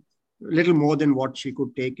put in a little more than what she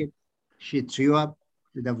could take it. She threw up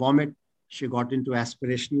with a vomit. She got into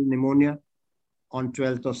aspirational pneumonia on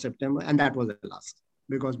 12th of September. And that was the last.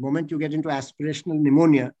 Because the moment you get into aspirational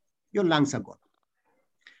pneumonia, your lungs are gone.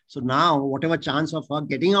 So now, whatever chance of her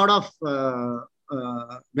getting out of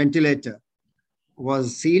ventilator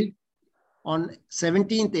was sealed. On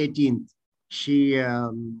 17th, 18th,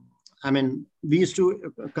 we used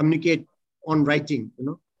to communicate on writing,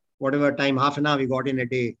 whatever time, half an hour we got in a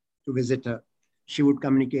day to visit her. She would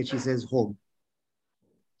communicate, she says, home.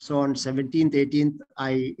 So on 17th, 18th,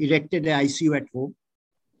 I erected an ICU at home,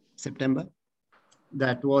 September.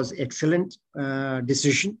 That was excellent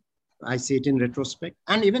decision. I see it in retrospect.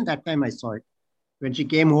 And even that time I saw it. When she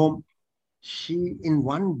came home, she, in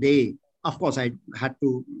one day, of course, I had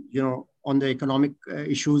to, on the economic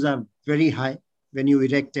issues are very high. When you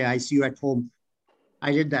erect an ICU at home,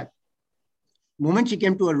 I did that. The moment she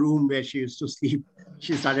came to a room where she used to sleep,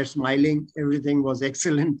 she started smiling. Everything was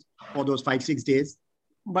excellent for those 5-6 days.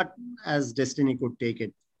 But as destiny could take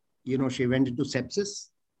it, she went into sepsis,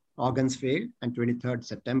 organs failed, and 23rd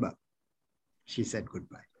September, she said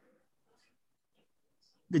goodbye.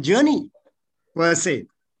 The journey, per se,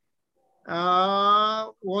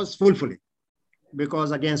 was fulfilling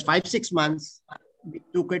because against 5-6 months, we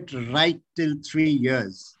took it right till 3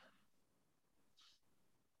 years.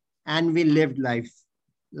 And we lived life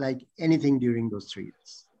like anything during those 3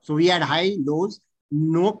 years. So we had high, lows,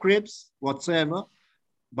 no cribs whatsoever.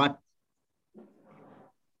 But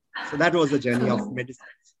so that was the journey of medicine.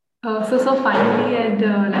 So finally, I'd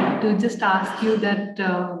like to just ask you that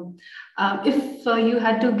if you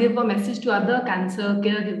had to give a message to other cancer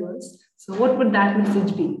caregivers, so what would that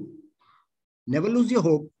message be? Never lose your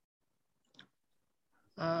hope.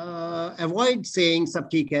 Avoid saying sab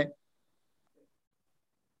theek hai.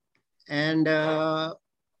 And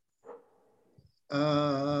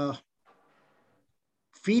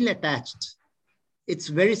feel attached. It's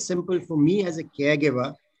very simple for me as a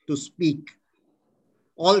caregiver to speak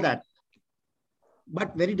all that,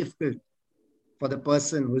 but very difficult for the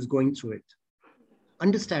person who is going through it.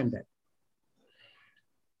 Understand that.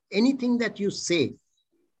 anything that you say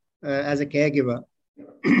as a caregiver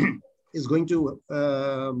is going to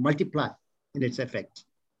multiply in its effect.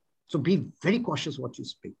 So be very cautious what you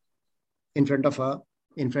speak in front of her,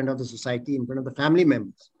 in front of the society, in front of the family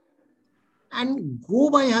members. And go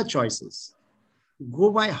by her choices.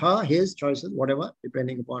 Go by her, his choices, whatever,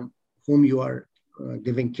 depending upon whom you are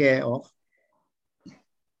giving care of.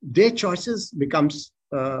 Their choices becomes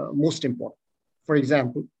most important. For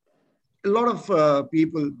example, a lot of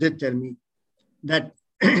people did tell me that,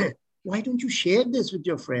 why don't you share this with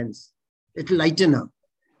your friends? It'll lighten her.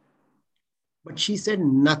 But she said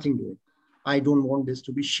nothing to it. I don't want this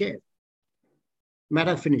to be shared.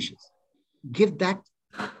 Matter finishes. Give that,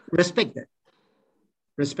 respect that.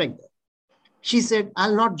 Respect that. She said,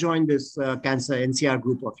 I'll not join this cancer NCR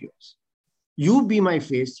group of yours. You be my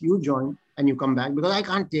face, you join and you come back, because I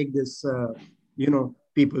can't take this,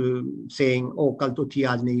 people saying, oh, kal to thi,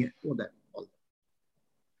 aaj nahi hai, all that.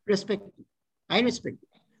 Respect it. I respect it.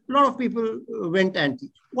 A lot of people went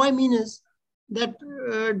anti. What I mean is that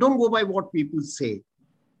don't go by what people say.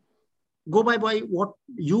 Go by what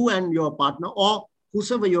you and your partner or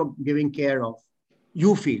whosoever you're giving care of,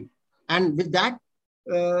 you feel. And with that,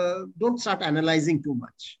 don't start analyzing too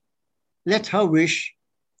much. Let her wish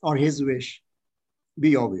or his wish be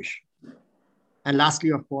your wish. And lastly,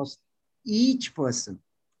 of course, each person,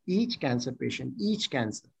 each cancer patient, each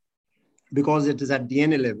cancer, because it is at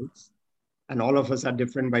DNA levels, and all of us are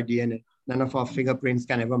different by DNA, none of our fingerprints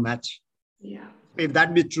can ever match. Yeah. If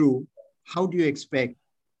that be true, how do you expect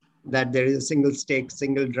that there is a single stake,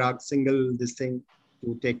 single drug, single this thing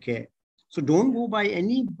to take care? So don't go by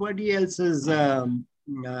anybody else's,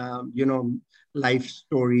 life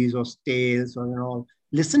stories or tales or all.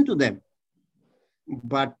 Listen to them,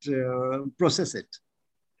 but process it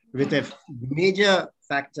with a major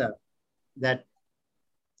factor that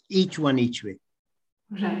each one each way.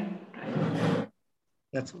 Right.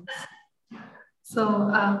 That's all. So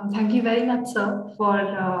thank you very much, sir,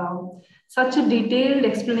 for such a detailed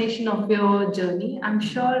explanation of your journey. I'm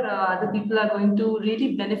sure other people are going to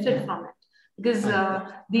really benefit from it, because the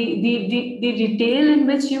detail in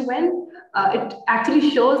which you went, it actually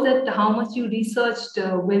shows that how much you researched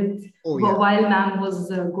while ma'am was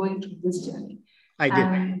going through this journey. I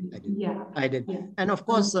did. Yeah. I did. Yeah. And of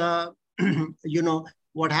course,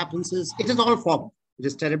 what happens is it is all fogged. It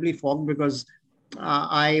is terribly fogged because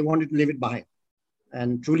I wanted to leave it behind.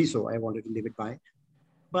 And truly so, I wanted to leave it behind.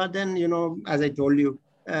 But then, as I told you,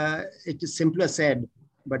 it is simpler said.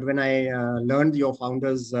 But when I learned your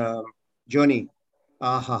founder's journey,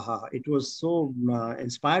 it was so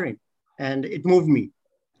inspiring and it moved me.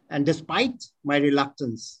 And despite my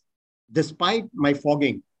reluctance, despite my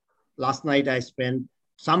fogging, last night I spent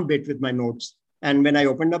some bit with my notes. And when I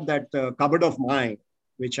opened up that cupboard of mine,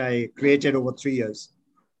 which I created over 3 years,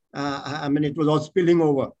 it was all spilling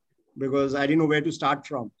over, because I didn't know where to start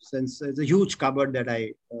from, since it's a huge cupboard that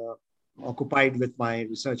I occupied with my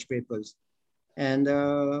research papers. And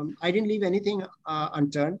I didn't leave anything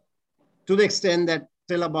unturned, to the extent that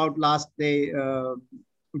till about last day,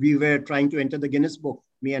 we were trying to enter the Guinness Book,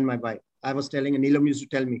 me and my wife. I was telling, and Neelam used to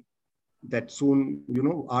tell me that soon,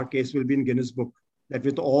 our case will be in Guinness Book, that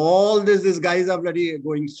with all this, these guys are bloody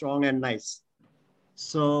going strong and nice.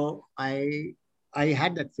 So I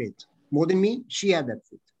had that faith. More than me, she had that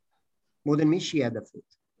faith. More than me, she had the faith.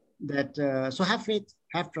 That so have faith,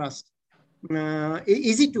 have trust.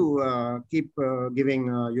 Easy to keep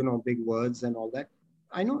giving big words and all that.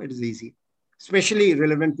 I know it is easy, especially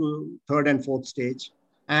relevant to third and fourth stage,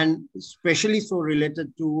 and especially so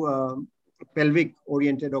related to pelvic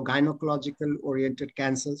oriented or gynecological oriented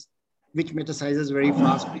cancers, which metastasizes very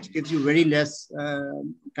fast, which gives you very less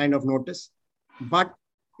kind of notice. But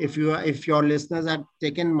if your listeners had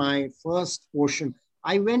taken my first portion,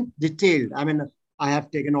 I went detailed. I have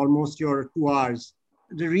taken almost your 2 hours.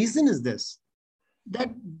 The reason is this, that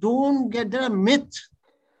there are myths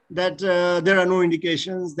that there are no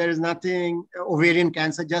indications, there is nothing, ovarian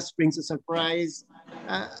cancer just brings a surprise.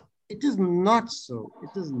 It is not so.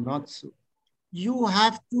 It is not so. You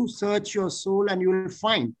have to search your soul and you will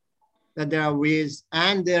find that there are ways,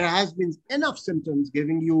 and there has been enough symptoms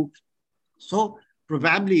giving you. So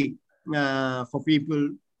probably for people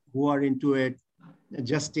who are into it,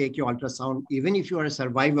 just take your ultrasound. Even if you are a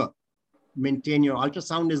survivor, maintain your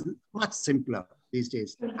ultrasound is much simpler these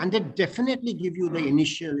days. And they definitely give you the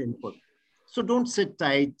initial input. So don't sit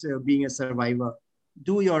tight being a survivor.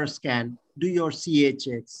 Do your scan, do your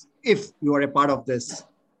CHX, if you are a part of this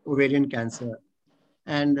ovarian cancer.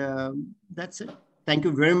 And that's it. Thank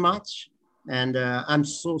you very much. And I'm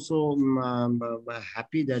so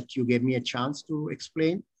happy that you gave me a chance to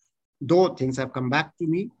explain. Though things have come back to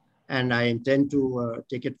me, and I intend to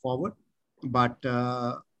take it forward. But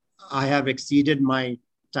I have exceeded my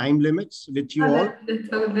time limits with you all.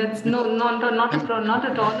 That's not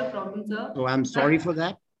at all a problem, sir. So I'm sorry for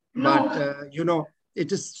that. No. But, you know, it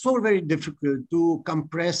is so very difficult to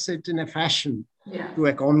compress it in a fashion to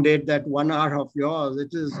accommodate that 1 hour of yours.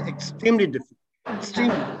 It is extremely difficult.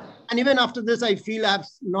 Extremely. And even after this, I feel I've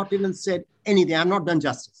not even said anything. I've not done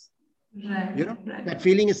justice. Right. You know, that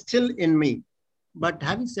feeling is still in me. But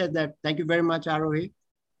having said that, thank you very much, Arohi.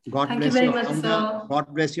 God bless you. God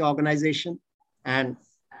bless your organization. And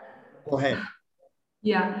go ahead.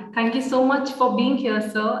 Yeah, thank you so much for being here,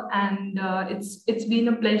 sir. And it's been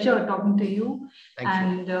a pleasure talking to you.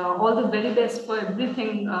 Thank you. All the very best for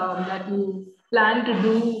everything that you plan to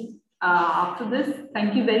do after this.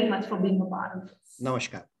 Thank you very much for being a part of this.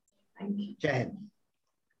 Namaskar. Thank you. Jai Hind.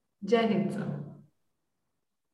 Jai Hind, sir.